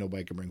it to where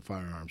nobody can bring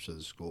firearms to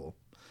the school.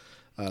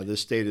 This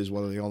state is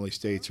one of the only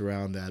states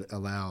around that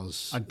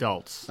allows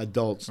adults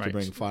to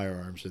bring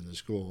firearms in the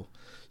school.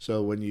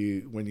 So when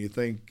you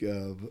think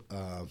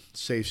of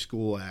Safe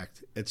School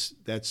Act,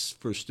 that's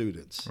for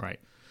students. Right.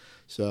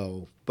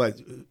 So, but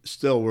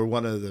still, we're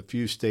one of the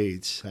few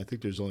states, I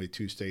think there's only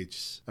 2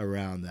 states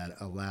around that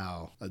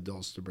allow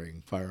adults to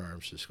bring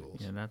firearms to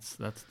schools. Yeah,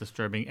 that's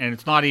disturbing. And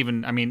it's not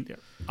even, I mean,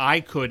 I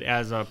could,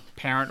 as a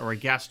parent or a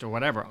guest or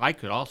whatever, I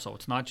could also.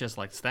 It's not just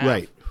like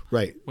staff.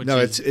 Right. No,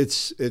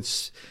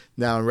 it's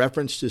now in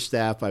reference to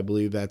staff, I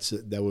believe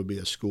that would be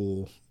a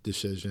school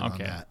decision on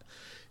that.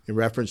 In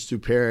reference to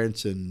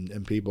parents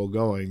and people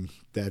going,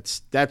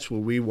 that's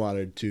what we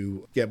wanted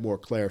to get more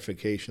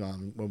clarification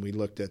on when we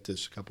looked at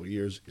this a couple of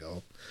years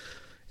ago.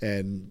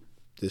 And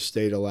the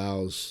state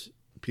allows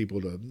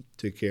people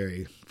to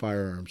carry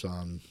firearms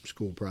on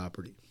school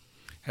property.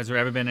 Has there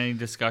ever been any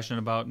discussion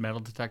about metal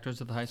detectors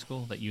at the high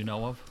school that you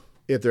know of?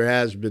 If there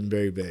has, been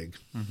very vague.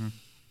 Mm-hmm.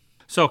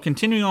 So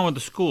continuing on with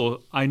the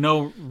school, I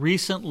know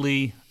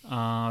recently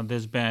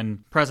there's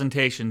been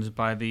presentations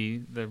by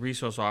the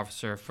resource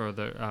officer for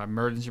the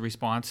emergency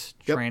response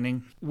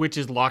training, which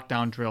is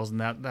lockdown drills and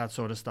that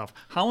sort of stuff.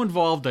 How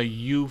involved are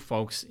you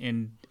folks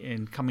in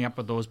coming up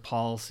with those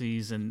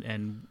policies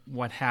and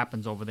what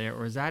happens over there,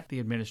 or is that the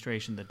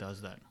administration that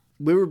does that?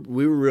 We were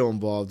real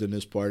involved in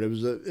this part. It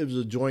was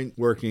a joint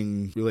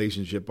working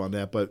relationship on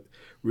that, but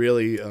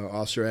really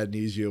Officer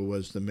Adnesio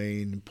was the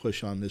main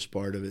push on this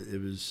part of it.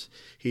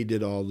 He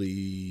did all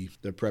the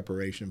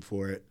preparation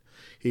for it.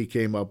 He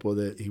came up with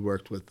it. He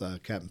worked with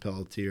Captain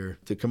Pelletier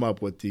to come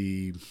up with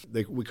we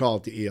call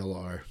it the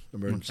ELR,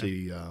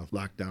 Emergency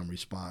Lockdown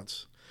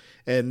Response.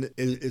 And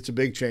it's a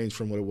big change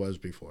from what it was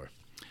before.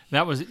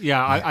 That was,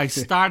 I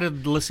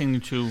started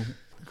listening to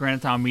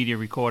Granitown Media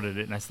recorded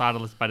it, and I started,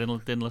 but I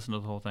didn't listen to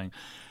the whole thing.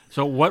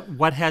 So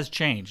what has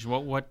changed?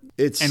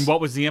 And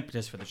what was the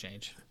impetus for the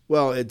change?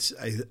 Well,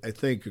 I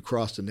think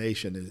across the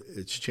nation,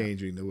 it's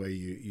changing the way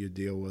you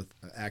deal with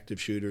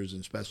active shooters,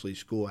 and especially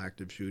school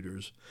active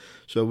shooters.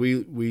 So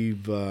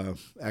we've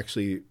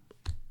actually,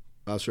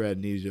 Officer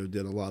Adnesio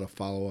did a lot of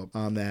follow-up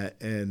on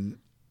that, and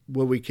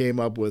what we came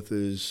up with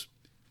is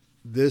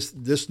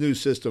this new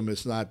system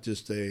is not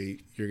just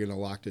you're going to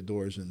lock the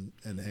doors and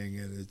hang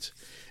in.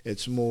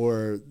 It's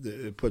more,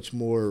 it puts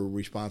more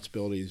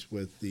responsibilities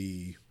with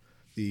the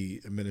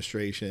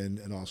administration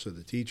and also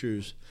the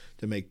teachers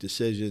to make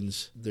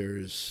decisions.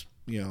 There's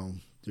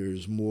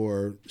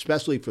more,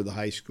 especially for the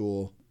high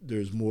school,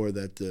 there's more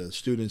that the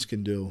students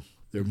can do.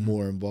 They're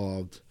more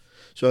involved.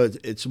 So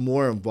it's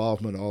more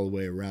involvement all the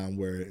way around,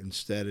 where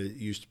instead it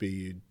used to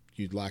be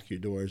you'd lock your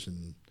doors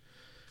and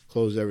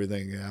close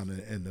everything down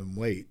and then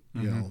wait.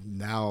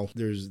 Now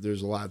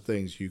there's a lot of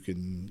things if you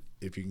can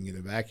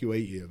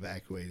evacuate, you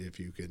evacuate. If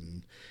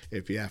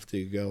you have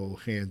to go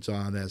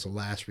hands-on as a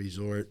last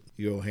resort,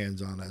 you go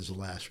hands-on as a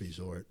last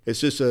resort.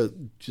 It's just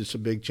a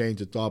big change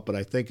of thought, but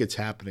I think it's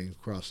happening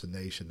across the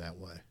nation that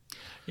way.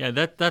 Yeah,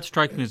 that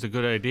strikes me as a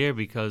good idea,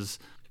 because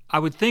I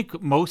would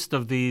think most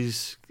of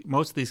these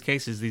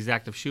cases, these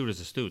active shooters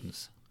are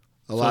students.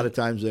 A lot of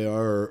times they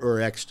are, or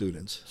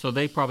ex-students. So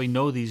they probably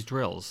know these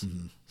drills.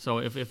 Mm-hmm. So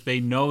if they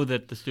know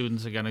that the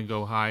students are going to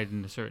go hide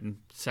in a certain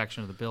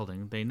section of the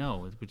building, they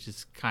know, which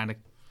is kind of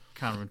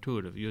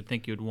counterintuitive. You would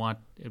think you'd want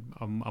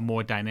a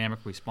more dynamic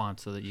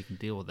response so that you can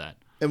deal with that.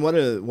 And one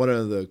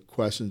of the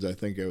questions I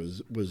think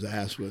was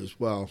asked was,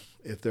 well,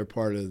 if they're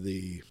part of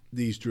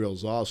these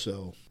drills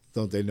also,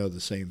 don't they know the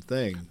same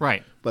thing?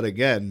 Right. But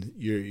again,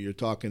 you're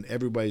talking,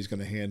 everybody's going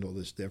to handle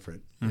this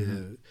different.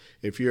 Mm-hmm.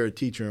 If you're a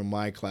teacher in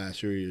my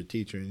class, or you're a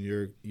teacher in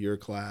your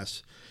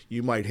class,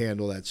 you might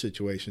handle that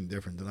situation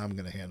different than I'm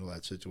going to handle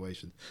that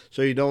situation.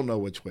 So you don't know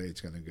which way it's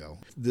going to go.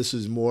 This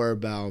is more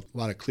about a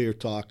lot of clear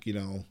talk.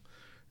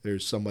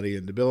 There's somebody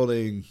in the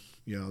building,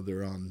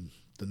 they're on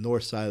the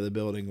north side of the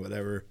building,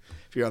 whatever.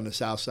 If you're on the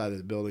south side of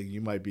the building,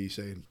 you might be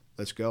saying,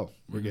 let's go.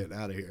 We're getting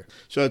out of here.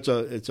 So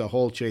it's a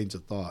whole change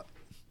of thought.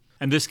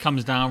 And this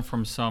comes down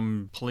from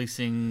some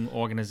policing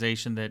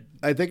organization that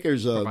I think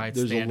there's a lot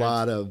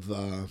standards.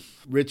 of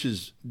Rich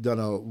has done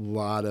a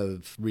lot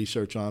of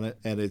research on it,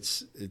 and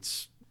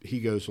he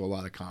goes to a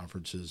lot of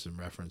conferences in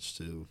reference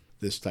to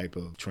this type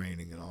of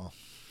training and all.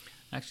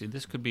 Actually,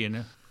 this could be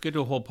could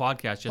do a whole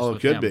podcast just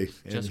with it him. could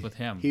be. Just with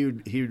him. He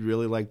would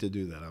really like to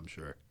do that, I'm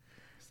sure.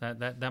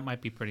 That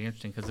might be pretty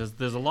interesting, because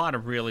there's a lot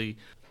of really,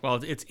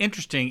 it's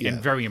interesting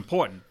and very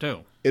important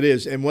too. It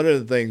is, and one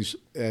of the things,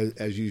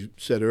 as you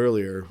said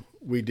earlier,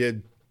 we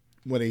did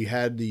when he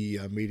had the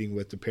meeting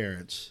with the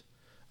parents.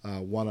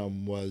 One of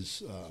them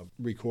was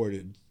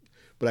recorded,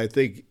 but I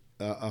think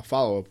a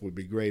follow-up would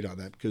be great on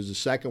that, because the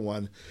second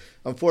one,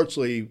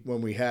 unfortunately,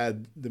 when we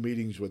had the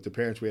meetings with the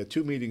parents, we had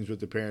 2 meetings with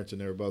the parents, and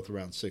they were both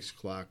around 6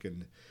 o'clock,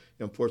 and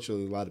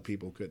unfortunately, a lot of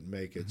people couldn't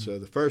make it. Mm-hmm. So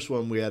the first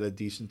one, we had a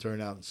decent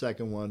turnout, and the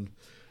second one,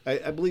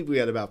 I believe we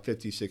had about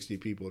 50, 60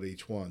 people at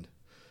each one.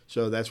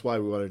 So that's why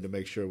we wanted to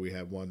make sure we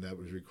had one that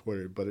was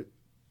recorded. But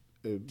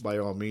by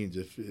all means,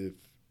 if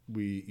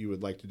you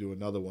would like to do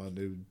another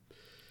one,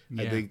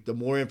 I think the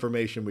more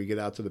information we get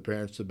out to the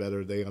parents, the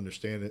better they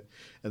understand it,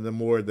 and the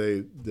more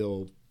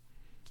they'll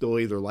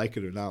either like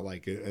it or not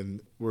like it.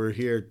 And we're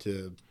here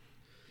to,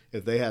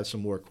 if they have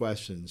some more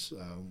questions,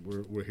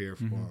 we're here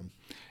for them.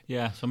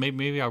 Yeah, so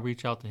maybe I'll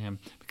reach out to him,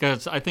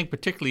 because I think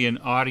particularly an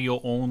audio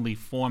only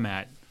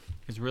format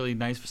is really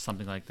nice for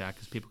something like that,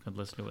 because people can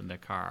listen to it in their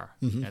car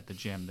at the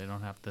gym. They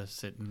don't have to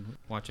sit and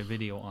watch a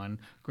video on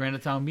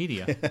Granitown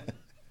Media.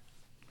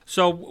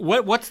 So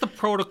what's the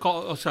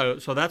protocol?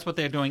 So that's what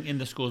they're doing in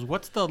the schools.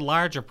 What's the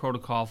larger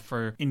protocol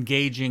for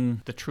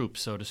engaging the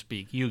troops, so to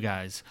speak, you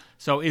guys?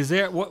 So is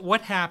there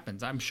what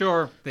happens? I'm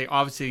sure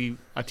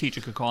a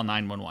teacher could call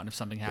 911 if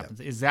something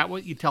happens. Yeah. Is that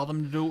what you tell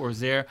them to do, or is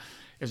there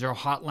a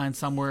hotline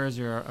somewhere? Is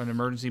there an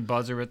emergency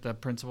buzzer at the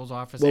principal's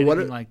office?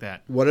 Anything like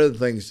that? One of the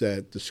things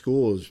that the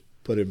schools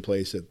put in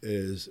place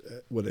is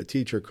when a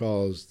teacher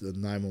calls the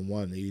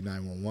 911, the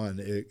E911,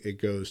 it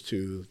goes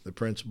to the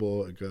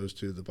principal, it goes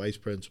to the vice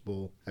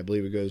principal, I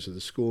believe it goes to the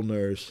school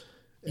nurse.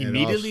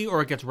 Immediately,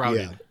 or it gets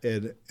routed? Yeah,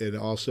 and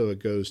also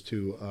it goes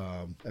to,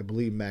 I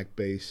believe, Mac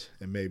Base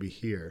and maybe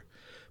here.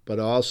 But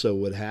also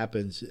what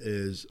happens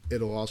is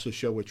it'll also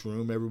show which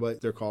room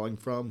they're calling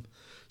from.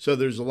 So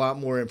there's a lot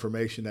more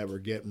information that we're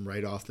getting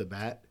right off the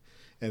bat.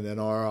 and then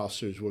our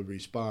officers would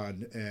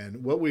respond.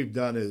 And what we've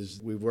done is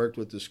we've worked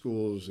with the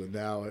schools, and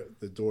now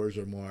the doors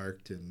are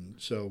marked, and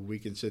so we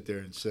can sit there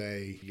and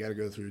say, you got to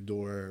go through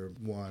door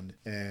 1,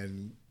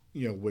 and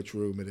which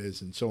room it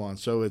is, and so on.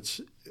 So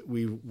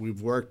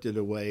we've worked it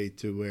a way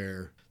to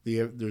where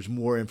there's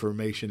more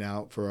information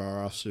out for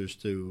our officers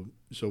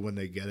so when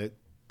they get it,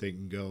 they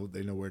can go,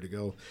 they know where to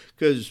go.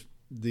 Because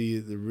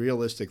the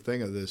realistic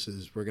thing of this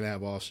is we're going to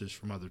have officers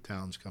from other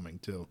towns coming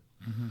too.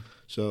 Mm-hmm.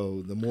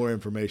 So the more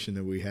information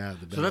that we have,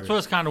 the better. So that's what I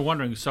was kind of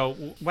wondering. So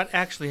what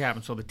actually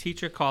happens? So the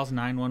teacher calls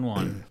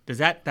 911. Does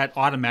that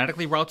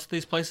automatically routes to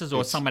these places,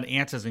 or someone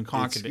answers in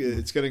Concord?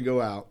 It's going to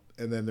go out,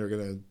 and then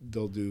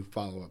they'll do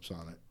follow-ups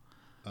on it.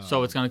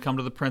 So it's going to come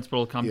to the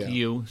principal, to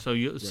you.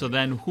 So So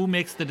then who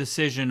makes the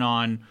decision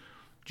on?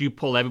 Do you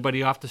pull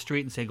everybody off the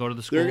street and say go to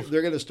the school?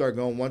 They're going to start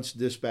going once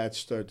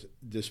dispatches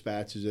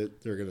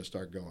it. They're going to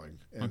start going,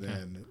 and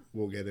then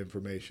we'll get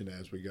information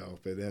as we go.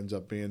 If it ends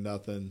up being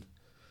nothing,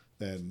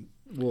 then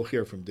we'll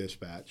hear from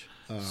dispatch.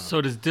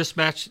 So does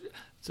dispatch?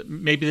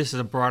 Maybe this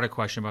is a broader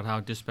question about how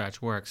dispatch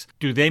works.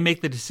 Do they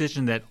make the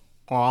decision that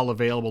all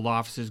available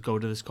officers go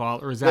to this call,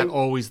 or is that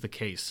always the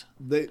case?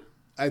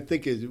 I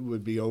think it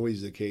would be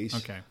always the case.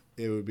 Okay.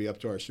 It would be up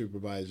to our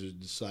supervisors to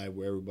decide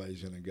where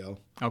everybody's going to go.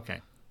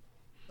 Okay.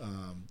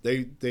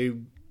 They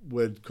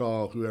would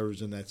call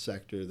whoever's in that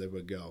sector. They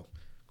would go.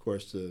 Of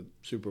course, the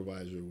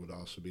supervisor would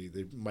also be.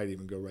 They might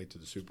even go right to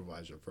the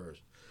supervisor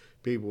first.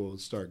 People will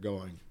start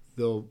going.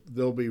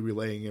 They'll be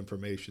relaying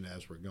information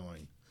as we're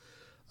going.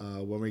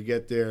 When we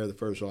get there, the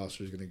first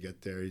officer is going to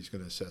get there. He's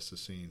going to assess the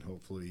scene.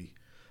 Hopefully,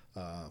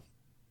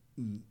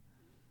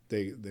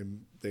 they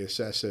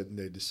assess it and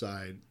they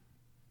decide.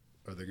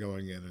 Are they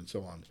going in, and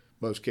so on.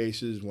 Most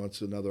cases, once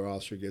another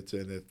officer gets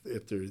in,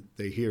 if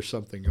they hear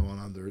something going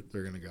on,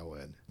 they're going to go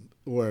in.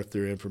 Or if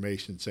there's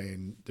information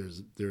saying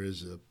there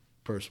is a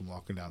person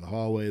walking down the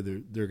hallway,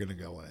 they're going to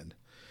go in.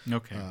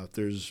 Okay. If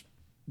there's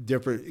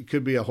different, it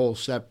could be a whole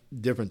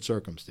different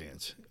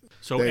circumstance.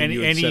 So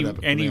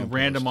any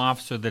random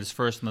officer that is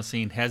first on the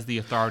scene has the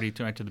authority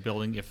to enter the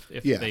building if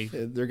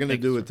they're going to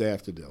do what they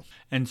have to do.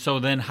 And so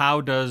then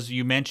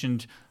you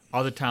mentioned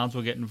other towns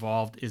will get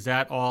involved. Is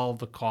that all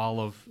the call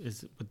of?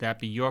 Would that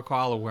be your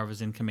call, or whoever's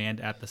in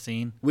command at the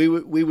scene? We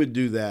would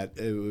do that.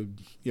 It would,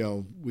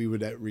 we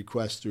would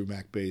request through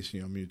MacBase,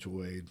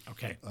 mutual aid.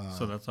 Okay,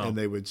 so that's all. And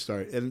they would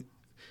start. And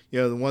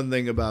the one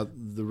thing about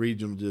the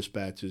regional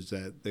dispatch is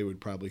that they would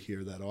probably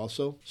hear that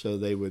also. So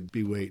they would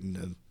be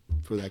waiting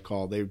for that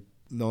call. They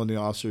knowing the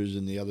officers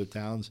in the other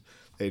towns,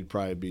 they'd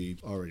probably be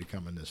already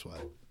coming this way.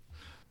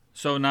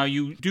 So now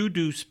you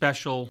do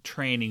special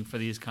training for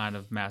these kind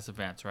of mass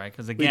events, right?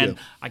 Because again,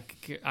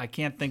 I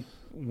can't think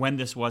when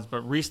this was,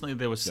 but recently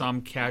there was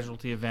some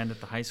casualty event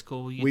at the high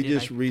school. We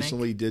just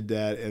recently did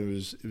that, and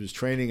it was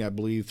training, I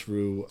believe,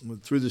 through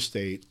the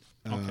state.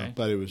 Okay.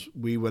 But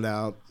we went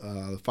out.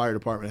 The fire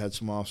department had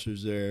some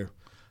officers there.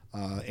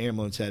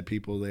 Ambulance had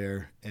people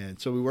there,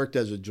 and so we worked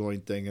as a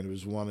joint thing. And it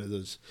was one of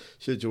those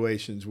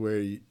situations where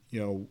you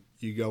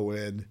go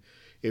in.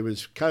 It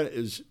was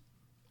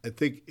I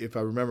think if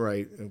I remember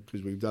right,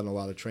 because we've done a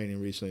lot of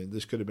training recently,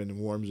 this could have been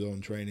warm zone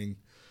training,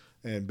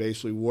 and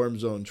basically warm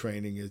zone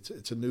training.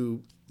 It's a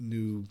new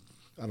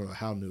I don't know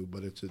how new,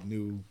 but it's a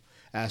new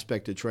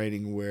aspect of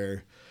training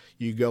where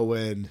you go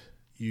in,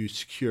 you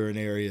secure an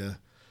area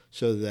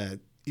so that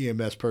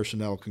EMS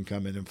personnel can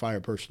come in and fire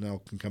personnel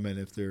can come in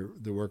if they're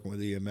working with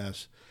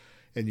EMS,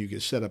 and you can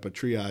set up a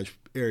triage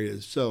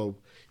area. So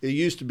it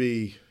used to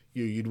be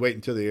you'd wait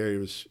until the area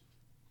was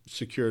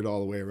secured all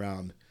the way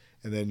around,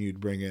 and then you'd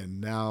bring in.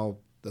 Now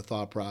the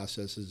thought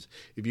process is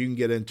if you can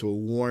get into a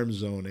warm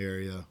zone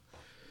area,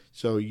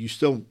 so you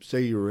still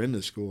say you were in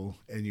the school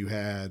and you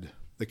had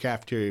the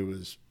cafeteria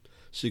was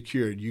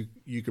secured,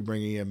 you could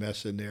bring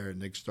EMS in there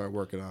and they could start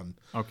working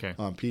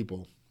on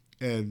people,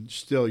 and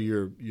still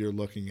you're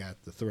looking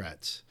at the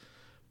threats.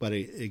 But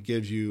it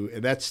gives you,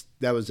 and that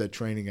was that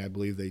training I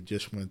believe they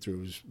just went through,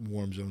 was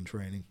warm zone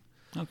training.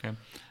 Okay,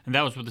 and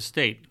that was with the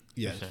state.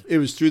 Yes, it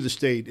was through the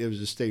state. It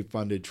was a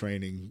state-funded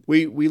training.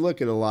 We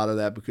look at a lot of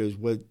that because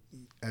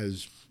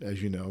as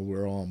you know,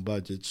 we're all on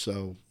budget.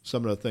 So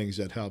some of the things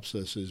that helps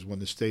us is when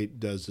the state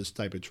does this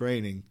type of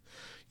training,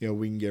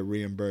 we can get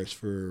reimbursed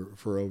for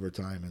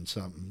overtime and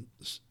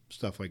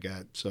stuff like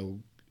that. So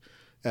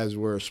as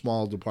we're a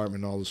small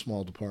department, all the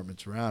small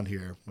departments around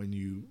here, when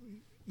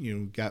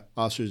you got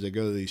officers that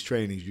go to these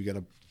trainings, you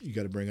got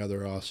to bring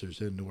other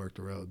officers in to work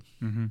the road.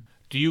 Mm-hmm.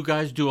 Do you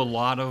guys do a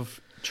lot of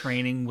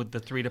training with the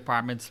three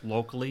departments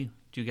locally?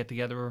 Do you get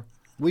together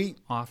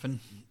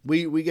often?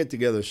 We get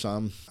together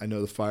some. I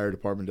know the fire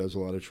department does a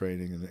lot of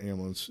training, and the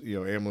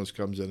ambulance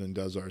comes in and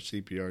does our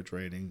CPR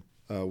training.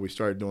 We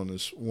started doing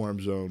this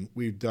warm zone.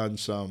 We've done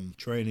some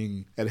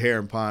training at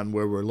Heron Pond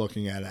where we're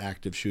looking at an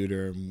active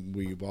shooter, and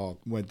we've all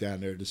went down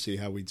there to see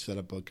how we'd set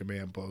up a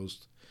command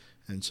post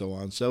and so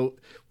on. So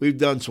we've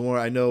done some more.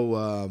 I know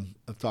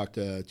I've talked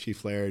to Chief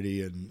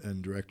Flaherty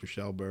and Director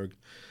Schellberg.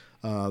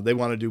 They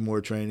want to do more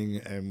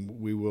training,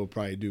 and we will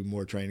probably do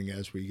more training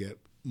as we get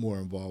more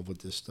involved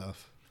with this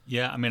stuff.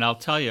 Yeah, I mean, I'll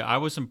tell you, I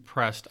was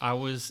impressed.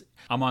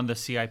 I'm on the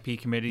CIP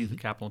committee, the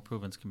Capital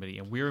Improvements Committee,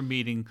 and we were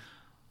meeting.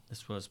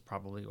 This was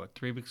probably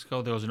 3 weeks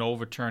ago. There was an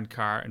overturned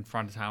car in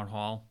front of town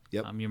hall.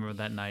 Yep. You remember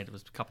that night? It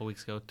was a couple of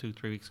weeks ago, 3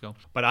 weeks ago.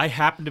 But we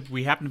happened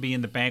to be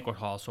in the banquet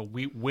hall, so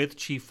we with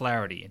Chief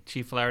Flaherty, and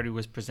Chief Flaherty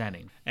was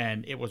presenting,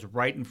 and it was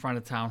right in front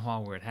of town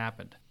hall where it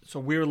happened.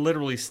 So we were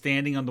literally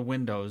standing on the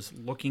windows,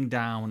 looking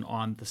down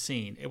on the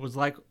scene. It was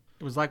like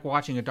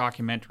watching a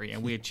documentary,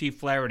 and we had Chief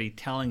Flaherty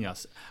telling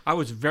us. I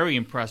was very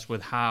impressed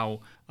with how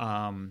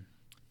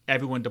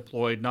everyone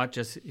deployed, not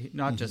just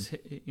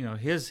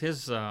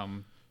his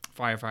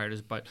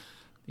firefighters, but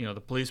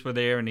the police were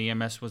there and the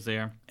EMS was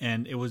there,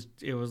 and it was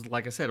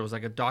like I said, it was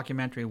like a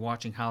documentary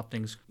watching how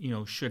things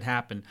should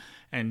happen.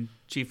 And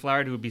Chief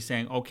Flaherty would be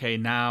saying, okay,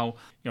 now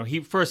he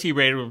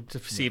rated to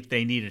see if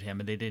they needed him,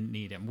 and they didn't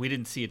need him. We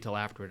didn't see it till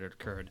after it had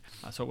occurred,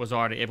 so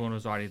everyone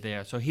was already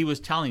there. So he was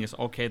telling us,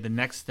 okay, the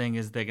next thing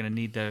is they're going to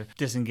need to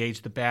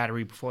disengage the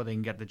battery before they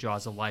can get the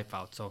jaws of life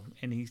out.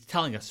 And he's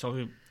telling us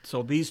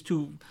so these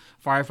two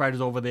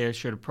firefighters over there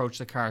should approach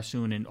the car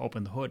soon and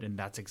open the hood, and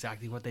that's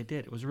exactly what they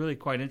did. It was really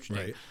quite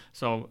interesting. Right.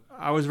 So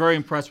I was very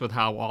impressed with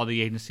how all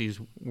the agencies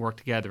worked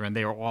together, and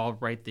they were all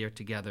right there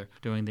together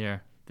doing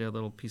their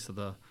little piece of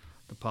the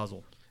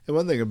puzzle. And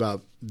one thing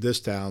about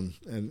this town,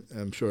 and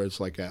I'm sure it's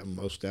like that in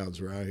most towns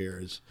around here,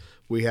 is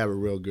we have a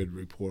real good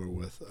rapport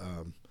with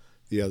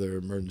the other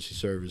emergency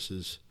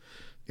services,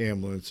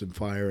 ambulance and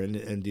fire and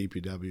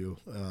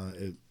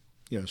DPW.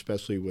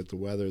 Especially with the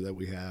weather that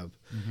we have,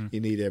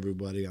 you need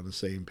everybody on the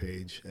same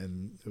page,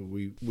 and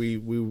we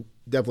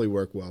definitely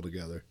work well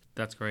together.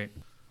 That's great.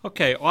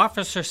 Okay,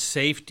 officer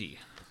safety.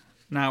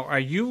 Now, are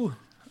you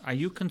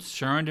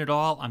concerned at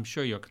all? I'm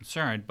sure you're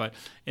concerned, but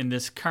in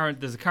there's a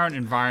current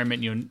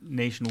environment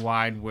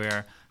nationwide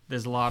where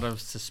there's a lot of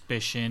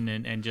suspicion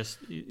and just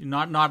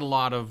not a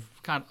lot of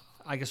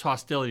I guess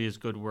hostility is a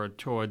good word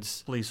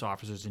towards police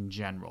officers in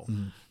general.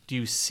 Mm-hmm. Do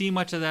you see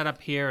much of that up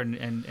here,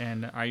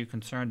 and are you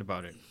concerned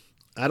about it?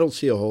 I don't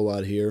see a whole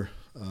lot here.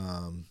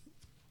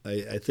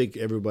 I think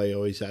everybody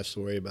always has to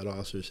worry about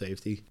officer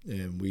safety,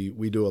 and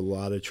we do a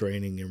lot of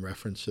training in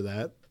reference to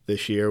that.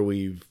 This year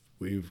we've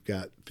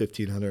got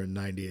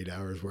 1,598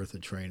 hours worth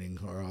of training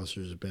our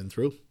officers have been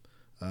through.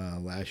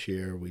 Last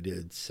year we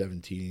did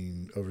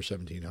over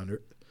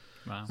 1,700.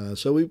 Wow.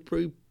 So we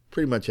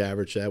pretty much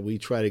average that. We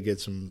try to get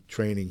some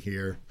training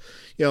here.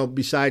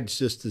 Besides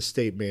just the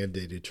state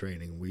mandated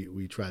training,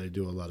 we try to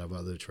do a lot of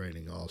other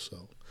training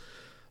also.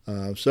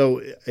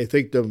 So I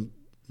think the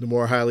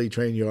more highly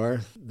trained you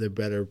are, the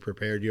better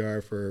prepared you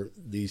are for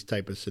these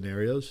type of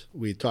scenarios.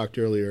 We talked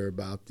earlier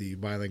about the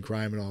violent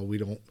crime and all.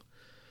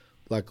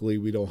 Luckily,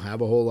 we don't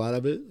have a whole lot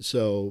of it,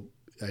 so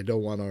I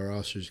don't want our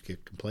officers to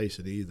get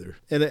complacent either.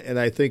 And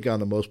I think on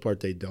the most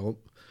part they don't.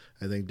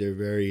 I think they're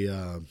very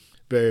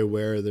very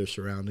aware of their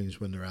surroundings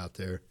when they're out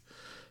there.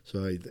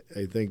 So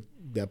I think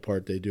that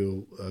part they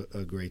do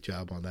a great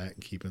job on that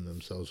and keeping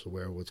themselves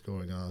aware of what's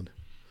going on.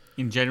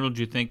 In general,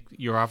 do you think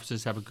your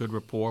officers have a good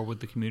rapport with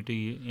the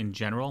community in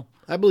general?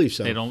 I believe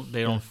so. They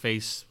don't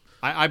face.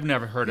 I've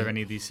never heard of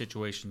any of these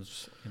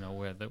situations,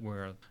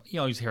 where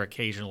you hear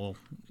occasional,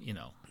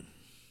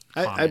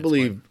 I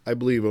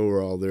believe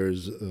overall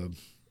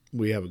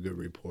we have a good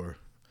rapport.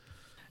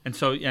 And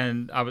so,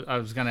 I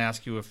was going to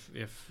ask you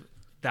if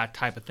that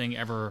type of thing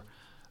ever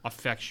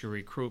affects your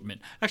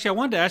recruitment. Actually, I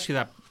wanted to ask you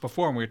that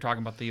before when we were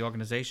talking about the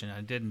organization.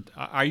 I didn't.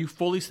 Are you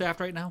fully staffed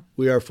right now?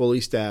 We are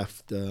fully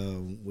staffed.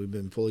 We've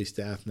been fully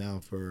staffed now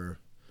for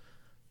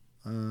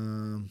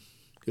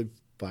good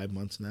 5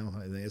 months now.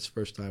 I think it's the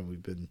first time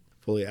we've been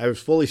fully. I was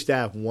fully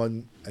staffed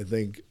one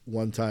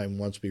time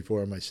once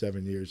before in my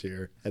 7 years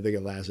here. I think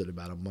it lasted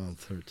about a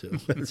month or two.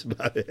 That's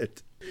about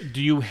it.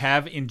 Do you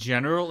have, in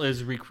general,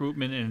 is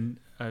recruitment in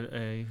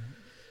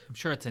I'm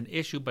sure it's an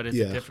issue, but is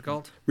it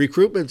difficult?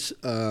 Recruitment's,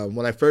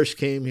 when I first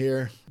came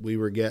here, we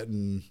were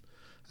getting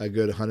a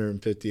good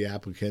 150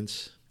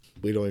 applicants.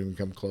 We don't even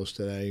come close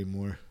to that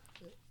anymore.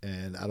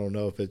 And I don't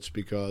know if it's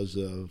because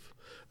of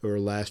over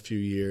the last few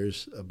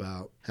years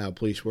about how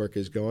police work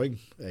is going.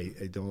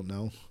 I don't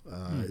know.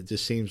 It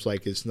just seems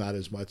like it's not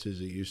as much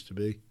as it used to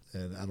be.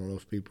 And I don't know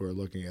if people are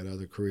looking at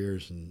other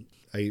careers. And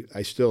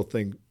I still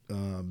think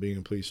being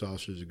a police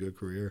officer is a good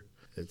career.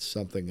 It's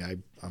something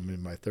I'm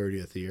in my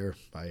 30th year.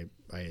 I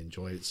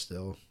enjoy it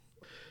still.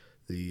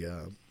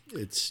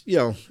 It's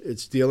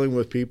dealing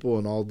with people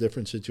in all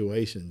different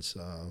situations.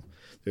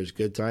 There's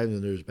good times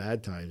and there's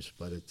bad times,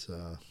 but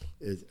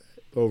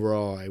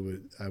overall I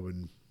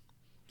think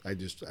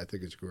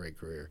it's a great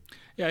career.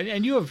 Yeah,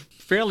 and you have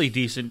fairly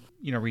decent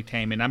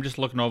retainment. I'm just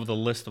looking over the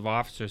list of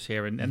officers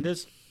here, and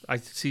I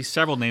see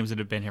several names that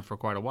have been here for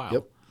quite a while.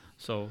 Yep.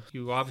 So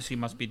you obviously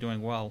must be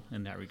doing well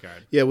in that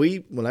regard. Yeah,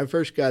 when I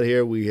first got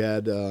here, we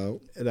had,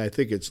 and I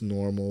think it's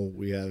normal,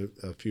 we had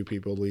a few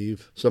people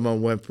leave. Some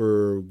of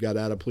them got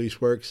out of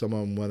police work. Some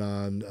of them went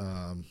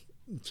on,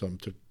 some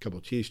took a couple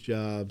of chief's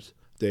jobs.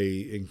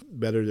 They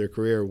bettered their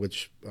career,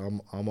 which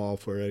I'm all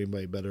for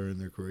anybody bettering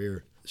their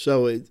career.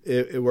 So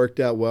it worked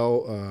out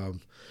well.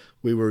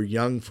 we were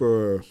young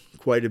for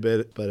quite a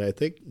bit, but I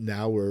think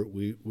now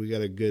we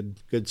got a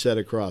good set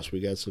across. We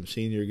got some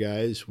senior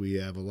guys. We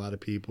have a lot of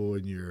people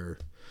in your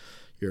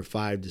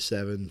 5 to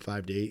 7,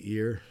 5 to 8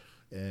 year,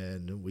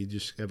 and we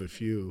just have a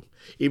few.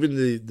 Even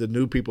the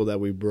new people that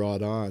we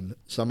brought on,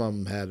 some of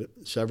them had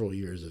several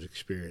years of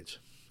experience.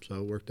 So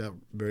it worked out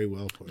very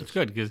well for us. It's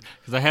good because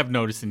I have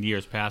noticed in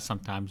years past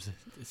sometimes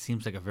it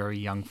seems like a very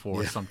young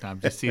force.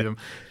 Sometimes you see them,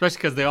 especially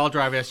because they all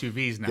drive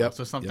SUVs now.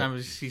 So sometimes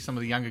you see some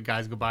of the younger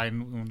guys go by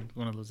in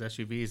one of those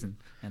SUVs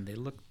and they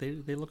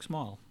look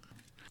small.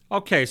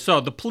 Okay,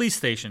 so the police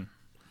station.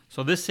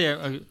 So this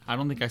here, I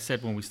don't think I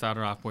said when we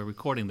started off, we're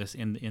recording this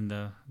in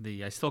the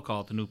I still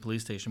call it the new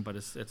police station, but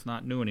it's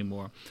not new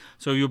anymore.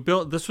 So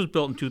this was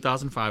built in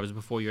 2005, it was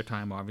before your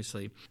time,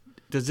 obviously.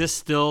 Does this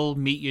still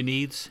meet your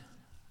needs?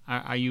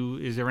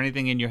 Is there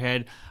anything in your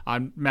head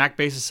on Mac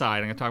Base aside?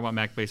 I'm going to talk about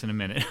Mac Base in a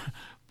minute,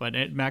 but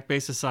at Mac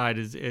Base aside,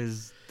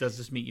 does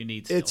this meet your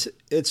needs still?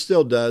 It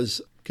still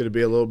does. Could it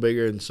be a little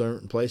bigger in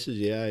certain places?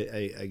 Yeah,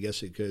 I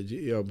guess it could.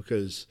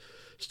 Because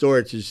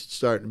storage is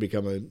starting to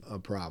become a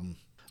problem.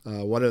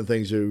 One of the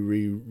things that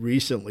we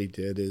recently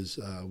did is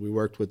we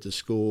worked with the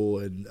school,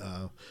 and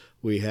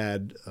we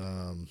had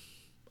I'm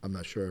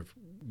not sure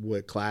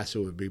what class it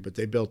would be, but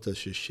they built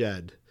us a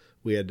shed.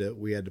 We had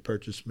to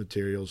purchase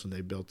materials, and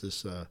they built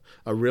this a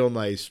real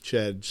nice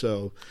shed.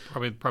 So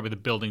probably the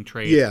building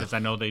trade, because I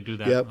know they do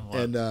that. Yep, a lot.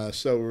 and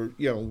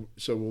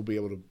so we'll be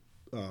able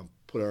to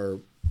put our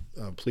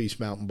police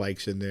mountain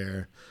bikes in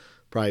there.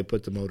 Probably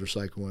put the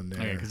motorcycle in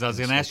there. Because I was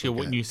going to ask you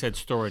when you said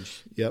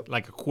storage,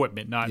 like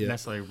equipment, not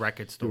necessarily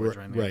record storage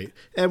or anything. Right,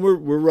 and we're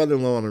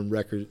running low on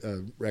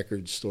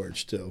record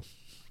storage too.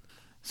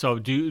 So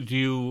do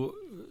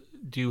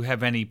you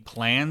have any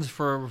plans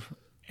for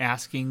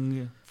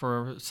asking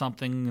for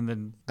something? And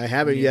then I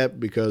haven't yet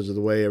because of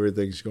the way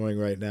everything's going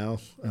right now.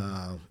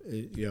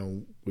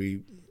 You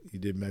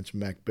did mention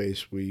Mac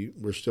Base.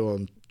 We're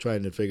still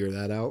trying to figure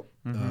that out.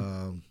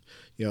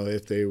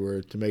 If they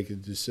were to make a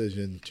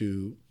decision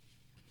to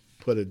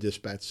put a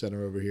dispatch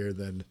center over here,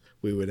 then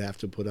we would have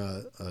to put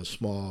a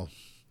small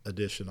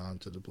addition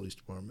onto the police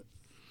department.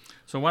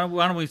 So why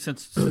don't we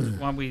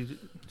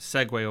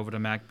segue over to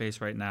Mac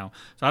Base right now?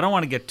 So I don't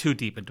want to get too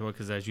deep into it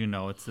because, as you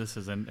know, this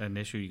is an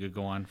issue you could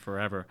go on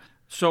forever.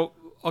 So,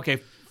 okay,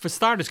 for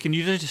starters, can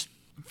you just,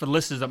 for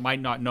listeners that might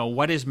not know,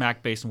 what is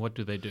Mac Base and what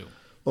do they do?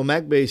 Well,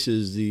 Mac Base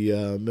is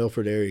the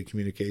Milford Area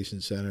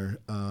Communications Center.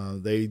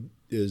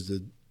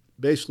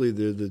 Basically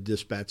they're the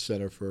dispatch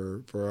center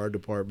for our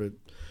department.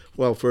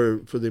 Well,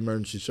 for the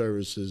emergency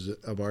services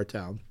of our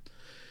town.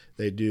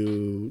 They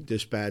do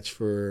dispatch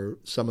for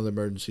some of the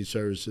emergency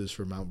services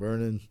for Mount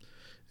Vernon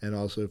and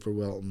also for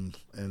Welton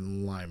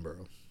and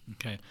Lineborough.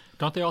 Okay.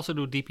 Don't they also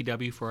do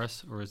DPW for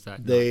us, or is that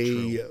not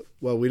true?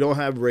 Well, we don't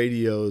have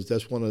radios.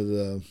 That's one of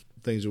the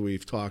things that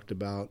we've talked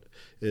about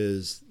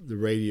is the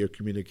radio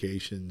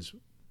communications.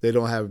 They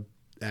don't have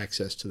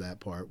access to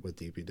that part with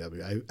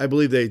DPW. I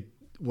believe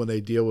when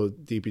they deal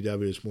with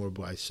DPW, it's more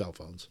by cell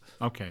phones.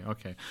 Okay.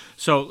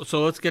 So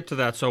let's get to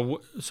that. So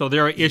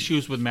there are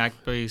issues with Mac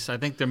Base. I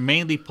think they're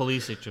mainly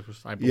police issues,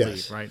 I believe,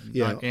 yes. right?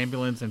 Yeah.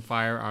 Ambulance and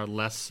fire are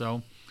less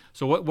so.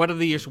 So what are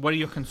the issues? What are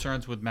your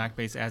concerns with Mac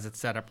Base as it's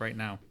set up right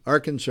now? Our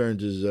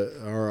concerns is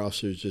that our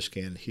officers just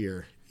can't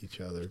hear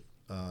each other.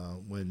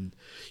 When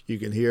you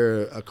can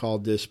hear a call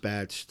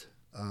dispatched,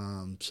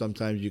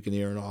 sometimes you can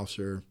hear an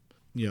officer,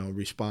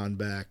 respond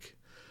back,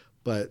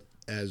 but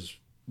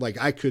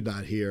I could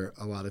not hear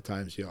a lot of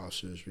times the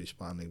officers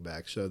responding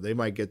back. So they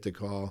might get the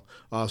call,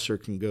 officer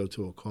can go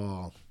to a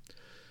call,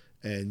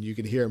 and you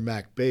can hear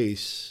Mac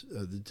Base,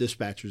 the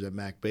dispatchers at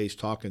Mac Base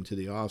talking to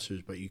the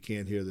officers, but you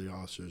can't hear the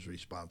officer's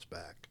response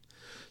back.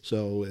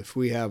 So if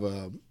we have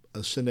a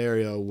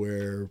scenario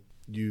where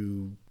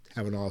you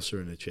have an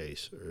officer in a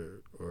chase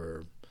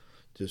or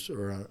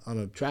on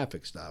a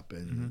traffic stop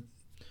and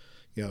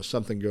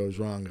something goes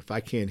wrong, if I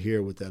can't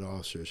hear what that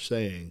officer is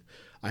saying,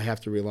 I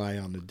have to rely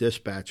on the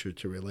dispatcher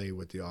to relay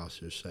what the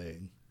officer is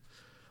saying,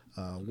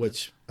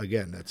 which,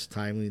 again, that's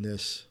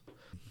timeliness.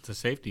 It's a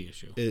safety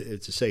issue.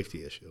 It's a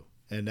safety issue,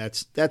 and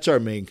that's our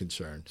main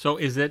concern. So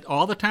is it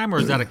all the time, or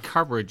is that a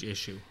coverage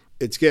issue?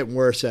 It's getting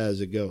worse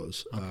as it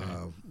goes.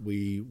 Okay.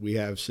 We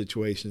have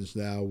situations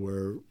now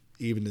where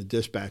even the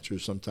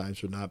dispatchers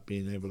sometimes are not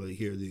being able to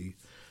hear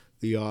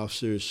the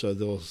officers, so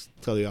they'll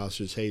tell the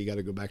officers, hey, you got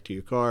to go back to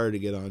your car to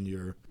get on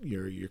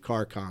your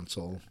car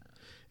console.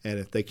 And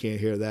if they can't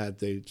hear that,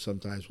 they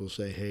sometimes will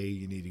say, hey,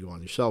 you need to go on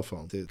your cell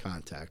phone to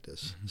contact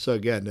us. Mm-hmm. So,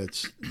 again,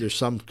 there's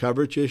some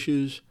coverage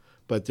issues,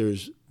 but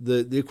there's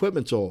the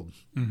equipment's old.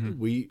 Mm-hmm.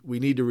 We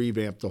need to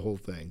revamp the whole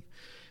thing.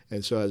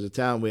 And so as a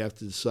town, we have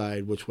to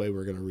decide which way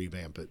we're going to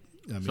revamp it.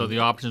 So the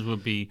options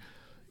would be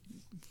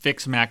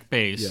fix Mac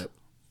Base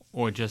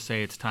or just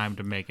say it's time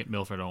to make it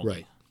Milford only.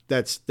 Right.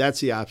 That's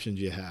the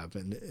options you have,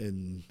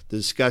 and the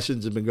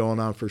discussions have been going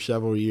on for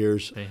several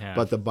years. They have.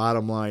 But the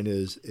bottom line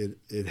is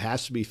it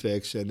has to be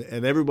fixed, and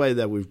everybody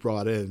that we've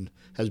brought in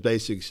has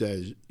basically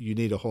says you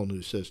need a whole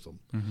new system,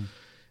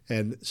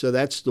 and so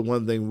that's the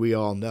one thing we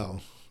all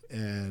know.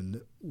 And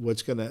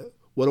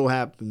what'll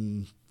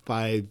happen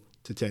 5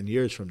 to 10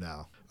 years from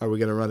now? Are we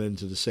going to run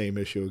into the same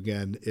issue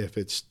again if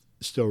it's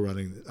still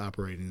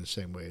operating the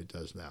same way it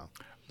does now?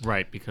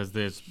 Right, because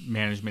there's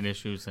management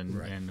issues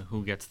and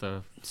who gets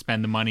to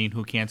spend the money and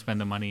who can't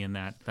spend the money and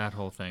that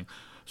whole thing.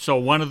 So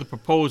one of the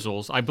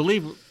proposals, I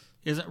believe,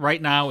 isn't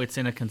right now it's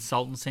in a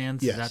consultant's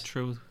hands. Yes. Is that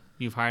true?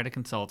 You've hired a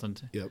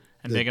consultant. Yep.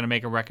 And they're going to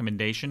make a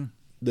recommendation?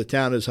 The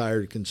town has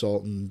hired a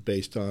consultant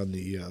based on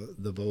the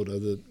vote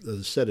of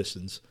the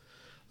citizens.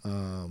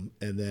 And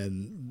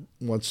then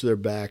once they're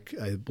back,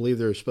 I believe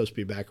they're supposed to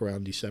be back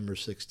around December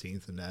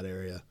 16th in that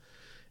area,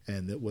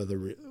 and with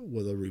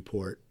a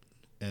report.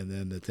 And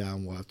then the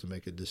town will have to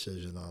make a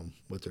decision on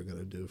what they're going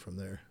to do from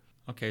there.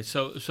 Okay,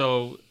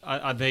 so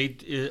are they?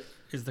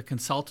 Is the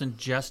consultant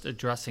just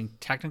addressing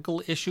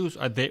technical issues?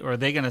 Are they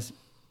going to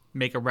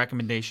make a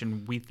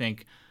recommendation? We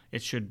think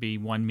it should be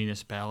one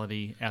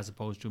municipality as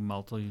opposed to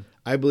multi.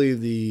 I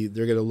believe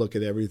they're going to look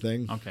at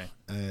everything. Okay,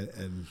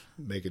 and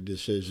make a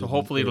decision. So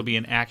hopefully it'll be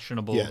an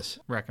actionable yes.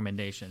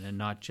 recommendation and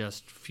not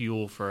just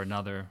fuel for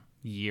another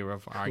year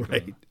of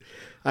arguing.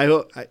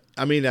 Right.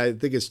 I mean, I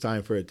think it's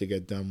time for it to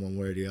get done one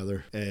way or the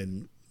other.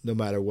 And no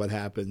matter what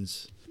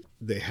happens,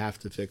 they have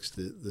to fix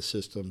the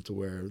system to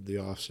where the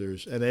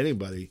officers and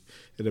anybody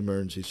in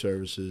emergency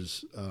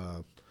services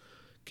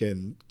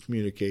can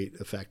communicate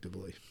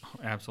effectively.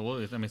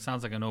 Absolutely. I mean, it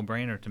sounds like a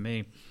no-brainer to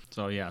me.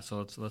 So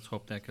let's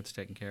hope that gets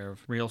taken care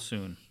of real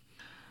soon.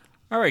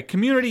 All right,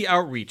 community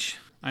outreach.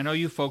 I know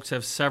you folks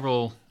have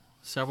several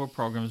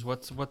programs.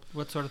 What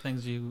sort of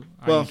things are you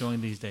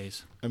doing these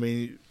days? I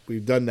mean,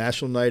 we've done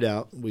National Night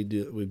Out.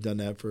 We've done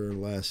that for the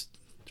last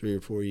 3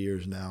 or 4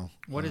 years now.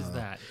 What is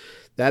that?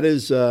 That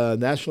is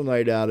National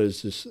Night Out.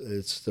 It's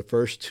the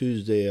first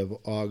Tuesday of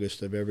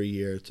August of every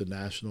year. It's a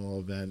national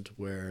event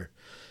where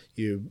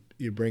you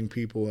bring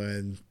people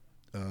in.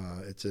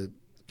 It's a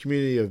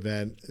community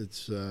event.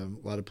 It's a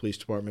lot of police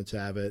departments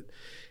have it.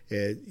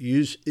 It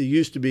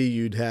used to be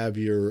you'd have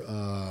your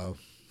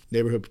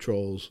neighborhood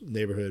patrols,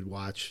 neighborhood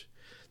watch.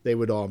 They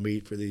would all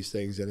meet for these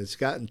things, and it's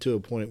gotten to a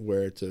point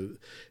where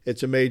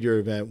it's a major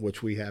event,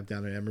 which we have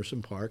down at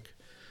Emerson Park.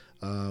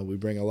 We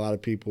bring a lot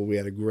of people. We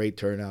had a great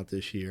turnout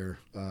this year.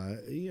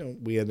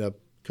 We end up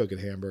cooking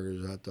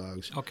hamburgers, hot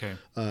dogs. Okay.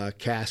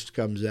 Cast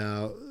comes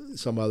out.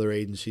 Some other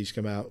agencies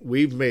come out.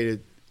 We've made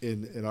it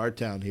in our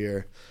town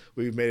here.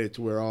 We've made it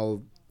to where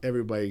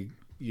everybody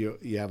you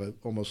have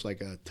almost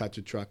like a touch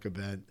a truck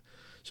event.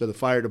 So the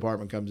fire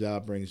department comes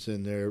out, brings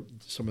in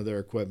some of their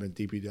equipment.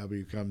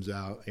 DPW comes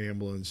out,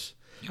 ambulance.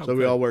 Okay. So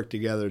we all work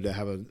together to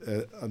have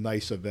a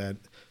nice event.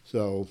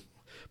 So,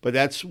 but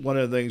that's one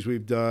of the things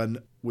we've done.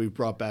 We've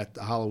brought back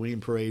the Halloween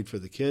parade for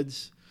the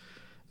kids,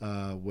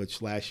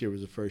 which last year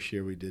was the first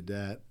year we did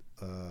that.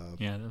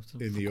 That's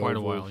for quite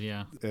a while.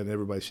 Yeah, and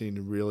everybody seemed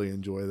to really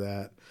enjoy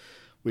that.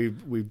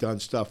 We've done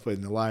stuff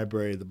in the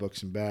library, the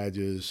books and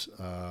badges.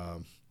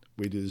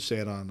 We do the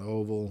Santa on the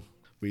Oval.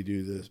 We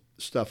do the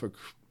Stuff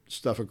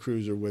a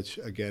Cruiser, which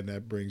again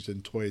that brings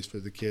in toys for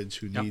the kids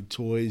who need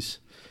toys.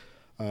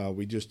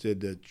 We just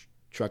did the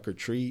Truck or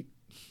Treat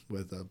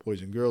with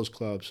Boys and Girls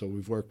Club, so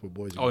we've worked with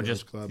Boys and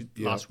Girls Club.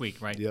 Last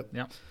week, right? Yep.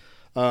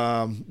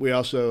 We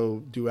also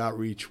do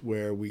outreach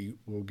where we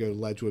will go to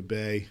Ledgewood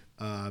Bay,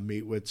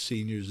 meet with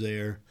seniors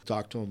there,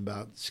 talk to them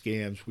about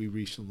scams. We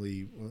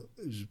recently,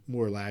 it was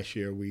more last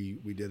year, we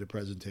did a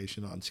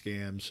presentation on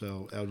scams,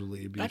 so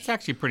elderly abuse. That's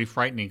actually pretty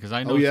frightening because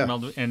I know some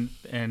elderly,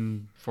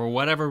 and for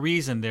whatever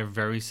reason, they're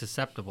very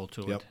susceptible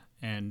to it.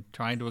 And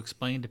trying to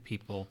explain to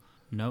people,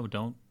 no,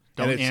 don't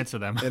answer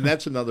them. And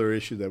that's another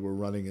issue that we're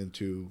running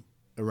into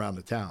around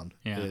the town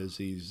is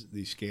these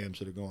scams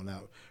that are going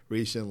out.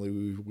 Recently,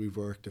 we've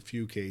worked a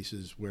few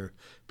cases where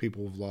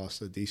people have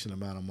lost a decent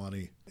amount of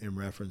money in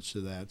reference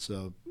to that.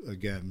 So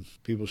again,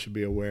 people should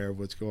be aware of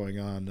what's going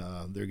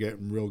on. They're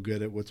getting real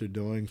good at what they're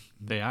doing.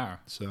 They are.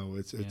 So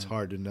it's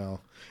hard to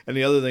know. And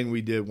the other thing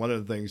we did, one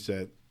of the things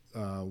that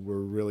we're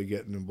really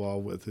getting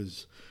involved with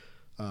is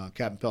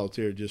Captain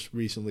Pelletier just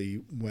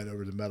recently went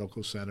over to the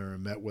medical center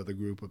and met with a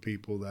group of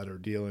people that are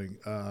dealing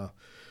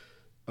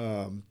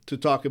to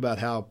talk about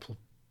how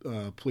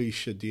police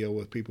should deal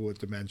with people with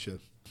dementia.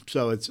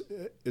 So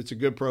it's a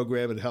good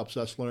program. It helps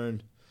us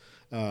learn.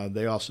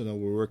 They also know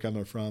where we're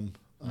coming from.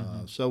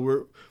 So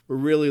we're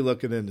really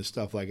looking into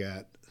stuff like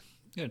that.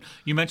 Good.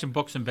 You mentioned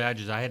books and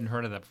badges. I hadn't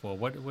heard of that before.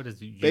 What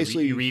is it?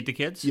 Basically, you read to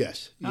kids?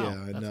 Yes. Oh,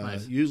 yeah. That's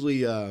nice.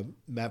 Usually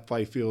Matt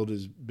Fifield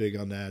is big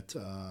on that,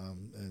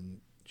 and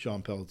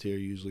Sean Pelletier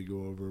usually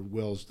go over.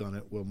 Will's done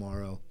it. Will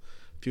Morrow.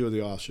 A few of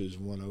the officers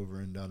went over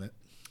and done it.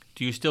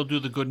 Do you still do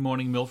the Good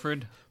Morning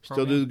Milford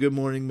program? Still do the Good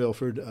Morning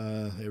Milford.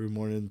 Every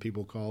morning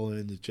people call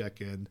in to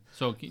check in.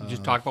 So can you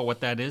just talk about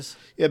what that is?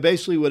 Yeah,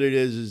 basically what it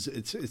is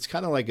it's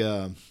kind of like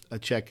a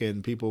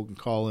check-in. People can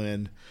call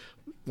in,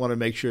 want to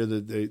make sure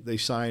that they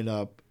sign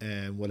up,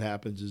 and what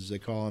happens is they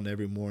call in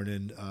every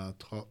morning,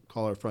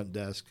 call our front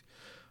desk,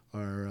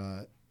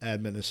 our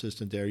admin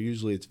assistant there.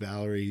 Usually it's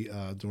Valerie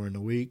during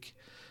the week.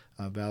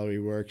 Valerie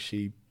works.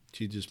 She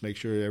just makes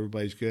sure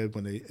everybody's good.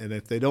 And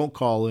if they don't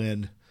call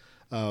in,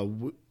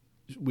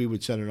 we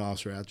would send an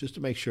officer out just to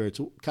make sure it's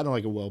kind of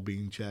like a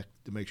well-being check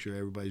to make sure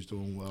everybody's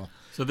doing well.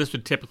 So this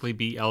would typically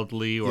be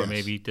elderly or Yes.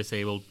 maybe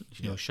disabled,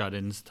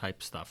 shut-ins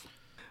type stuff.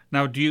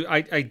 Now,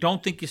 I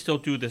don't think you still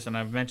do this, and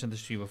I've mentioned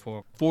this to you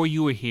before. Before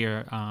you were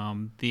here,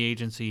 the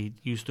agency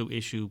used to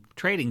issue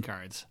trading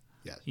cards.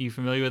 Yes. Are you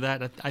familiar with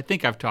that? I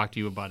think I've talked to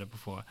you about it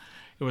before.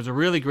 It was a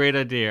really great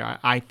idea,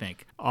 I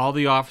think. All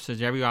the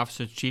officers, every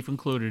officer, chief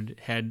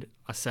included, had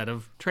a set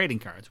of trading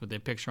cards with their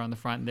picture on the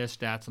front and their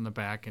stats on the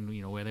back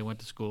and, where they went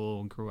to school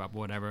and grew up,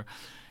 whatever.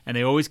 And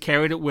they always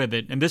carried it with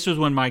it. And this was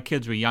when my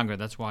kids were younger.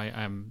 That's why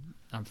I'm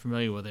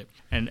familiar with it.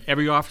 And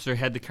every officer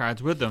had the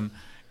cards with them.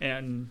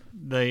 And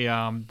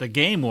the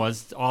game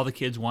was all the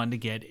kids wanted to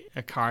get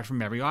a card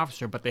from every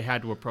officer, but they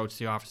had to approach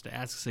the officer to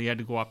ask. So you had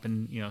to go up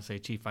and, say,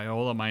 Chief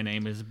Viola, my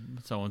name is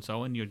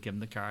so-and-so, and you'd give him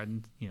the card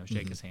and,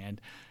 shake his hand.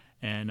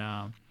 And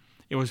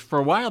it was, for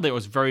a while, it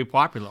was very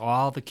popular.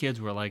 All the kids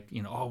were like,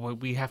 oh,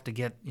 we have to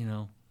get, I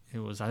think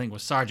it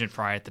was Sergeant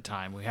Fry at the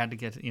time. We had to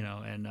get,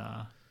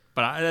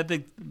 but I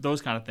think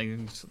those kind of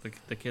things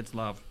the kids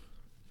love.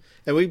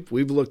 And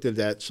we've looked at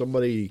that.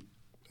 Somebody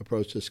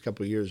approached us a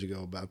couple of years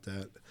ago about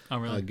that. Oh,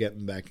 really?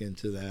 Getting back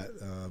into that.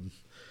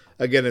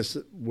 Again,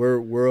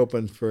 we're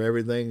open for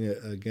everything.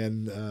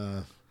 Again,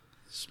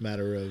 it's a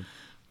matter of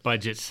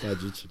budgets.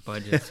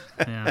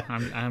 Yeah,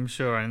 I'm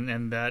sure,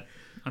 and that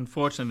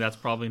unfortunately that's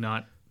probably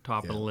not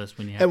top of the list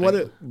when you have.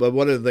 But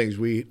one of the things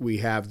we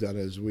have done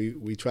is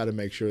we try to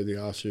make sure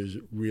the officers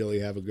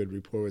really have a good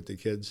rapport with the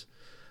kids.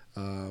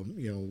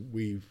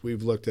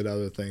 We've looked at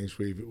other things.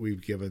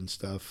 We've given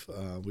stuff.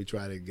 We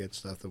try to get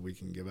stuff that we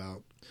can give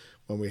out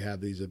when we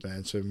have these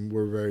events, and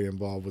we're very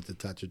involved with the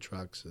touch of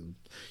trucks and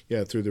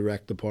through the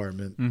rec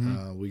department.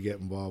 We get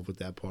involved with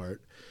that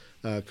part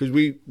because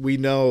we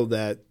know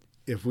that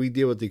if we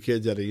deal with the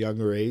kids at a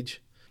younger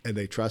age and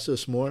they trust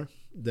us more,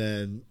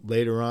 then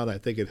later on I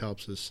think it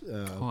helps us.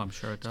 I'm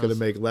sure it does. It's going to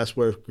make less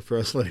work for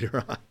us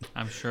later on.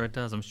 I'm sure it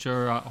does. I'm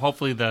sure.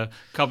 Hopefully the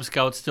Cub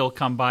Scouts still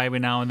come by every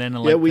now and then.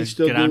 And we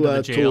still get out do to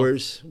the jail.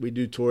 tours. We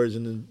do tours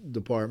in the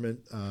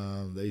department.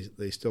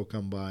 They still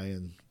come by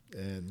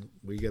and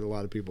we get a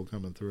lot of people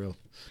coming through.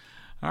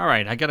 All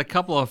right, I got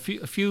a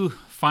few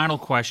final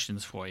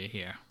questions for you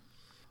here.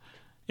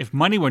 If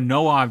money were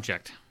no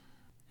object,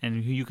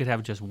 and you could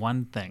have just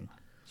one thing,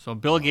 so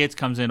Bill Gates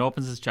comes in,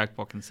 opens his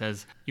checkbook, and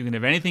says, "You can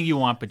have anything you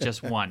want, but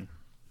just one."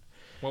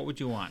 What would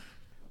you want?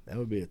 That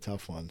would be a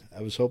tough one.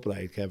 I was hoping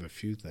I'd have a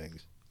few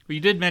things. Well,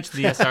 you did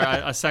mention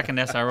a second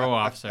SRO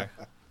officer.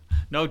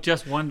 No,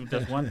 just one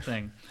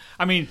thing.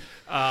 I mean,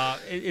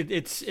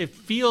 it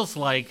feels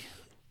like,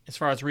 as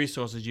far as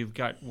resources, you've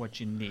got what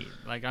you need.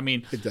 Like, I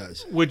mean, it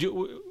does. Would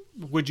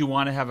you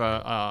want to have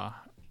a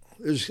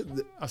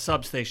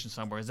substation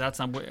somewhere? Is that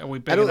somewhere? Are we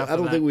big enough? I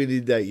don't think we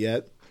need that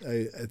yet.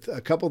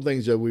 A couple of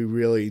things that we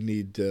really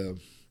need to,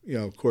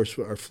 of course,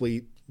 our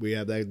fleet. We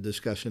have that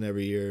discussion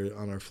every year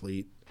on our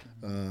fleet.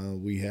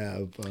 We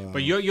have.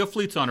 But your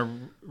fleet's on a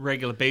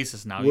regular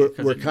basis now.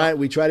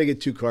 We try to get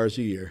 2 cars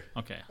a year.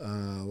 Okay.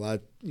 A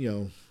lot,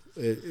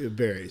 it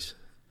varies.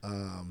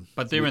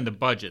 But they're in the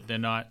budget. They're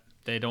not.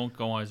 They don't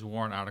go as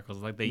warrant articles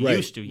like they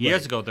used to.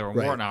 Years ago, there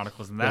were warrant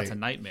articles, and that's a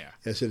nightmare.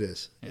 Yes, it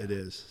is. Yeah. It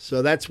is.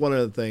 So that's one of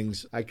the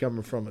things. I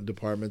come from a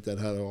department that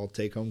had all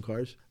take-home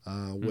cars,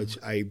 which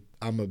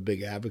I'm a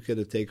big advocate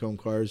of take-home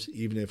cars,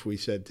 even if we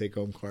said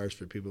take-home cars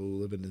for people who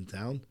live in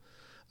town.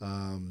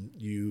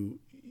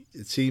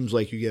 It seems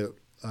like you get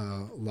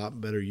a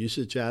lot better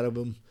usage out of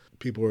them.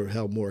 People are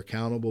held more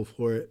accountable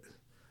for it.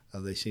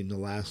 They seem to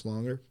last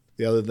longer.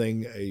 The other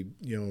thing,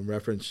 in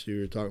reference to you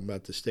were talking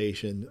about the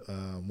station,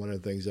 one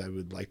of the things I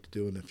would like to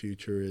do in the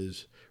future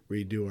is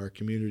redo our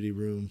community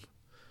room.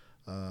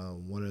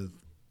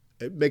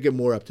 Make it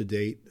more up to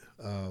date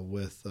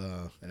with,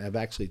 and I've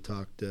actually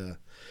talked to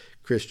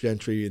Chris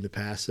Gentry in the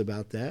past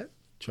about that,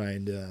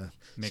 trying to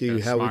see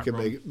how we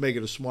can make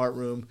it a smart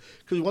room.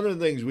 Because one of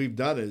the things we've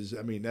done is,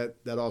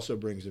 that also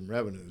brings in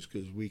revenues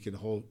because we can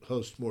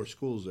host more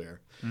schools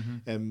there,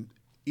 and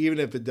even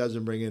if it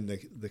doesn't bring in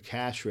the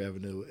cash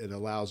revenue, it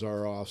allows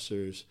our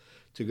officers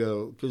to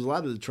go, because a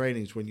lot of the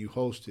trainings, when you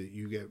host it,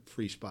 you get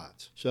free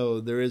spots.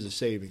 So there is a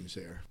savings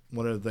there.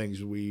 One of the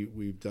things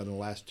we've done in the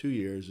last 2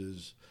 years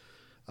is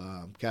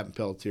Captain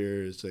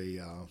Pelletier is a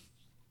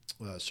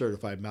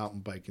certified mountain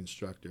bike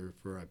instructor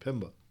for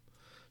IPIMBA.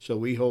 So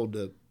we hold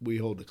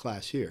the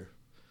class here.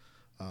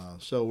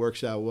 So it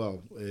works out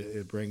well.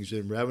 It brings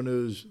in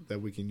revenues that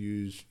we can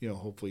use,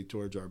 hopefully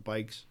towards our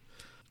bikes.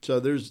 So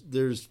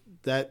there's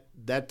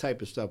that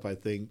type of stuff I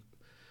think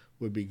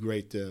would be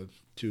great to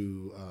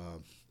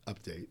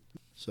update.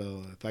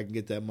 So if I can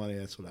get that money,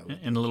 that's what I would.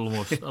 And a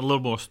little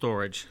more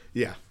storage.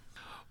 Yeah.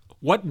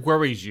 What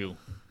worries you,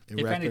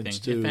 if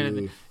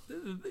anything,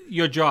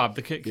 your job,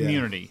 the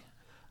community?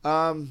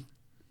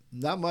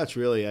 Not much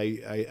really.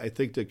 I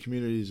think the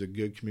community is a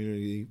good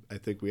community. I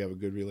think we have a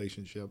good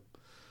relationship.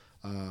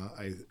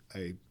 I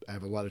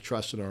have a lot of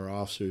trust in our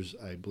officers.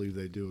 I believe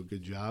they do a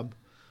good job.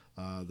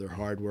 They're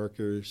hard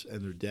workers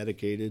and they're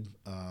dedicated.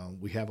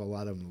 We have a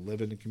lot of them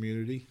live in the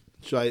community.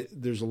 So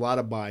there's a lot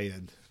of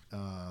buy-in.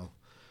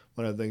 One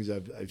one of the things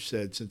I've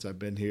said since I've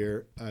been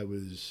here,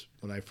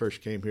 when I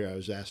first came here, I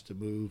was asked to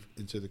move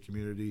into the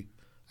community.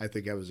 I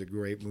think that was a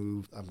great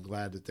move. I'm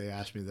glad that they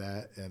asked me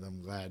that, and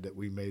I'm glad that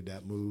we made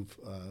that move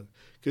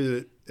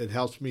because it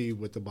helps me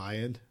with the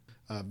buy-in,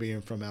 being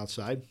from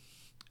outside.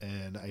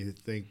 And I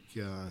think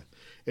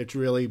it's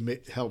really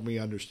helped me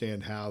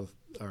understand how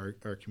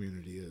our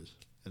community is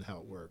and how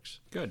it works.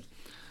 Good.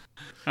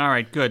 All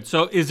right, good.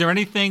 So is there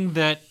anything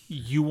that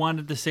you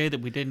wanted to say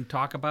that we didn't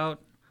talk about?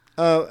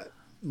 I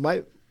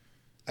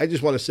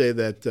just want to say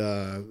that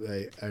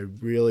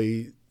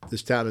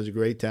this town is a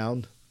great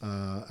town.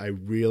 I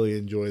really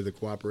enjoy the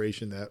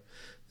cooperation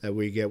that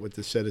we get with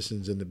the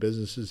citizens and the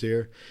businesses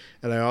here.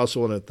 And I also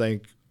want to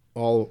thank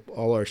all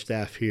our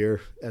staff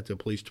here at the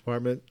police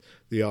department,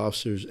 the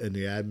officers and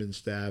the admin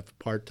staff,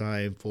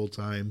 part-time,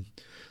 full-time,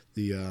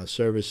 the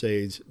service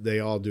aides. They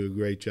all do a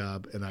great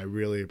job, and I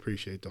really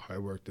appreciate the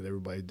hard work that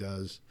everybody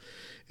does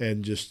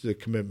and just the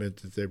commitment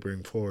that they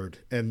bring forward.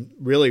 And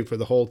really for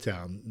the whole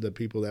town, the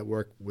people that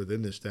work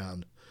within this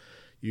town,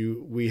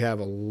 we have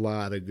a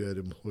lot of good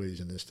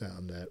employees in this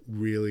town that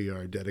really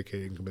are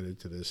dedicated and committed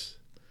to this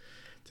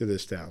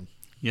town.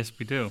 Yes,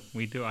 we do.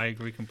 We do. I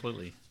agree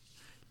completely.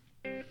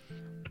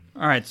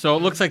 All right, so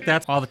it looks like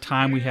that's all the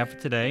time we have for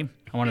today.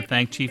 I want to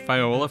thank Chief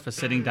Viola for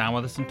sitting down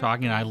with us and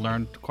talking. I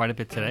learned quite a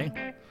bit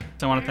today.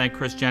 So I want to thank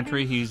Chris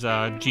Gentry. He's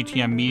a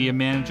GTM Media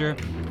Manager.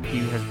 He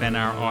has been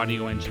our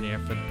audio engineer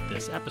for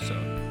this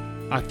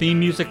episode. Our theme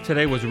music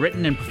today was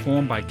written and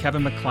performed by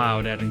Kevin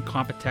McLeod at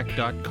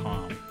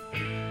Incompetech.com.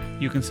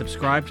 You can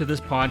subscribe to this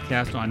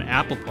podcast on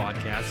Apple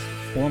Podcasts,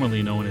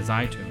 formerly known as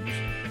iTunes,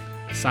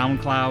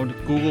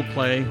 SoundCloud, Google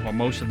Play, or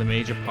most of the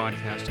major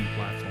podcasting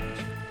platforms.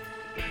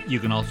 You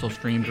can also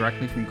stream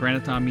directly from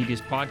Granite Town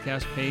Media's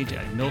podcast page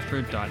at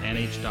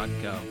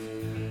milford.nh.gov.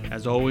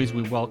 As always,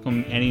 we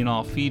welcome any and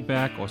all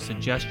feedback or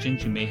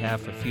suggestions you may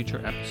have for future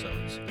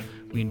episodes.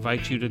 We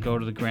invite you to go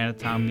to the Granite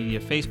Town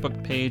Media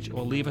Facebook page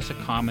or leave us a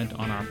comment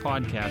on our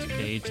podcast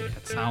page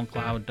at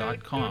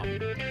soundcloud.com.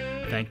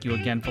 Thank you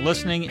again for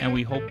listening, and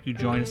we hope you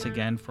join us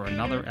again for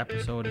another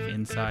episode of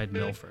Inside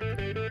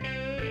Milford.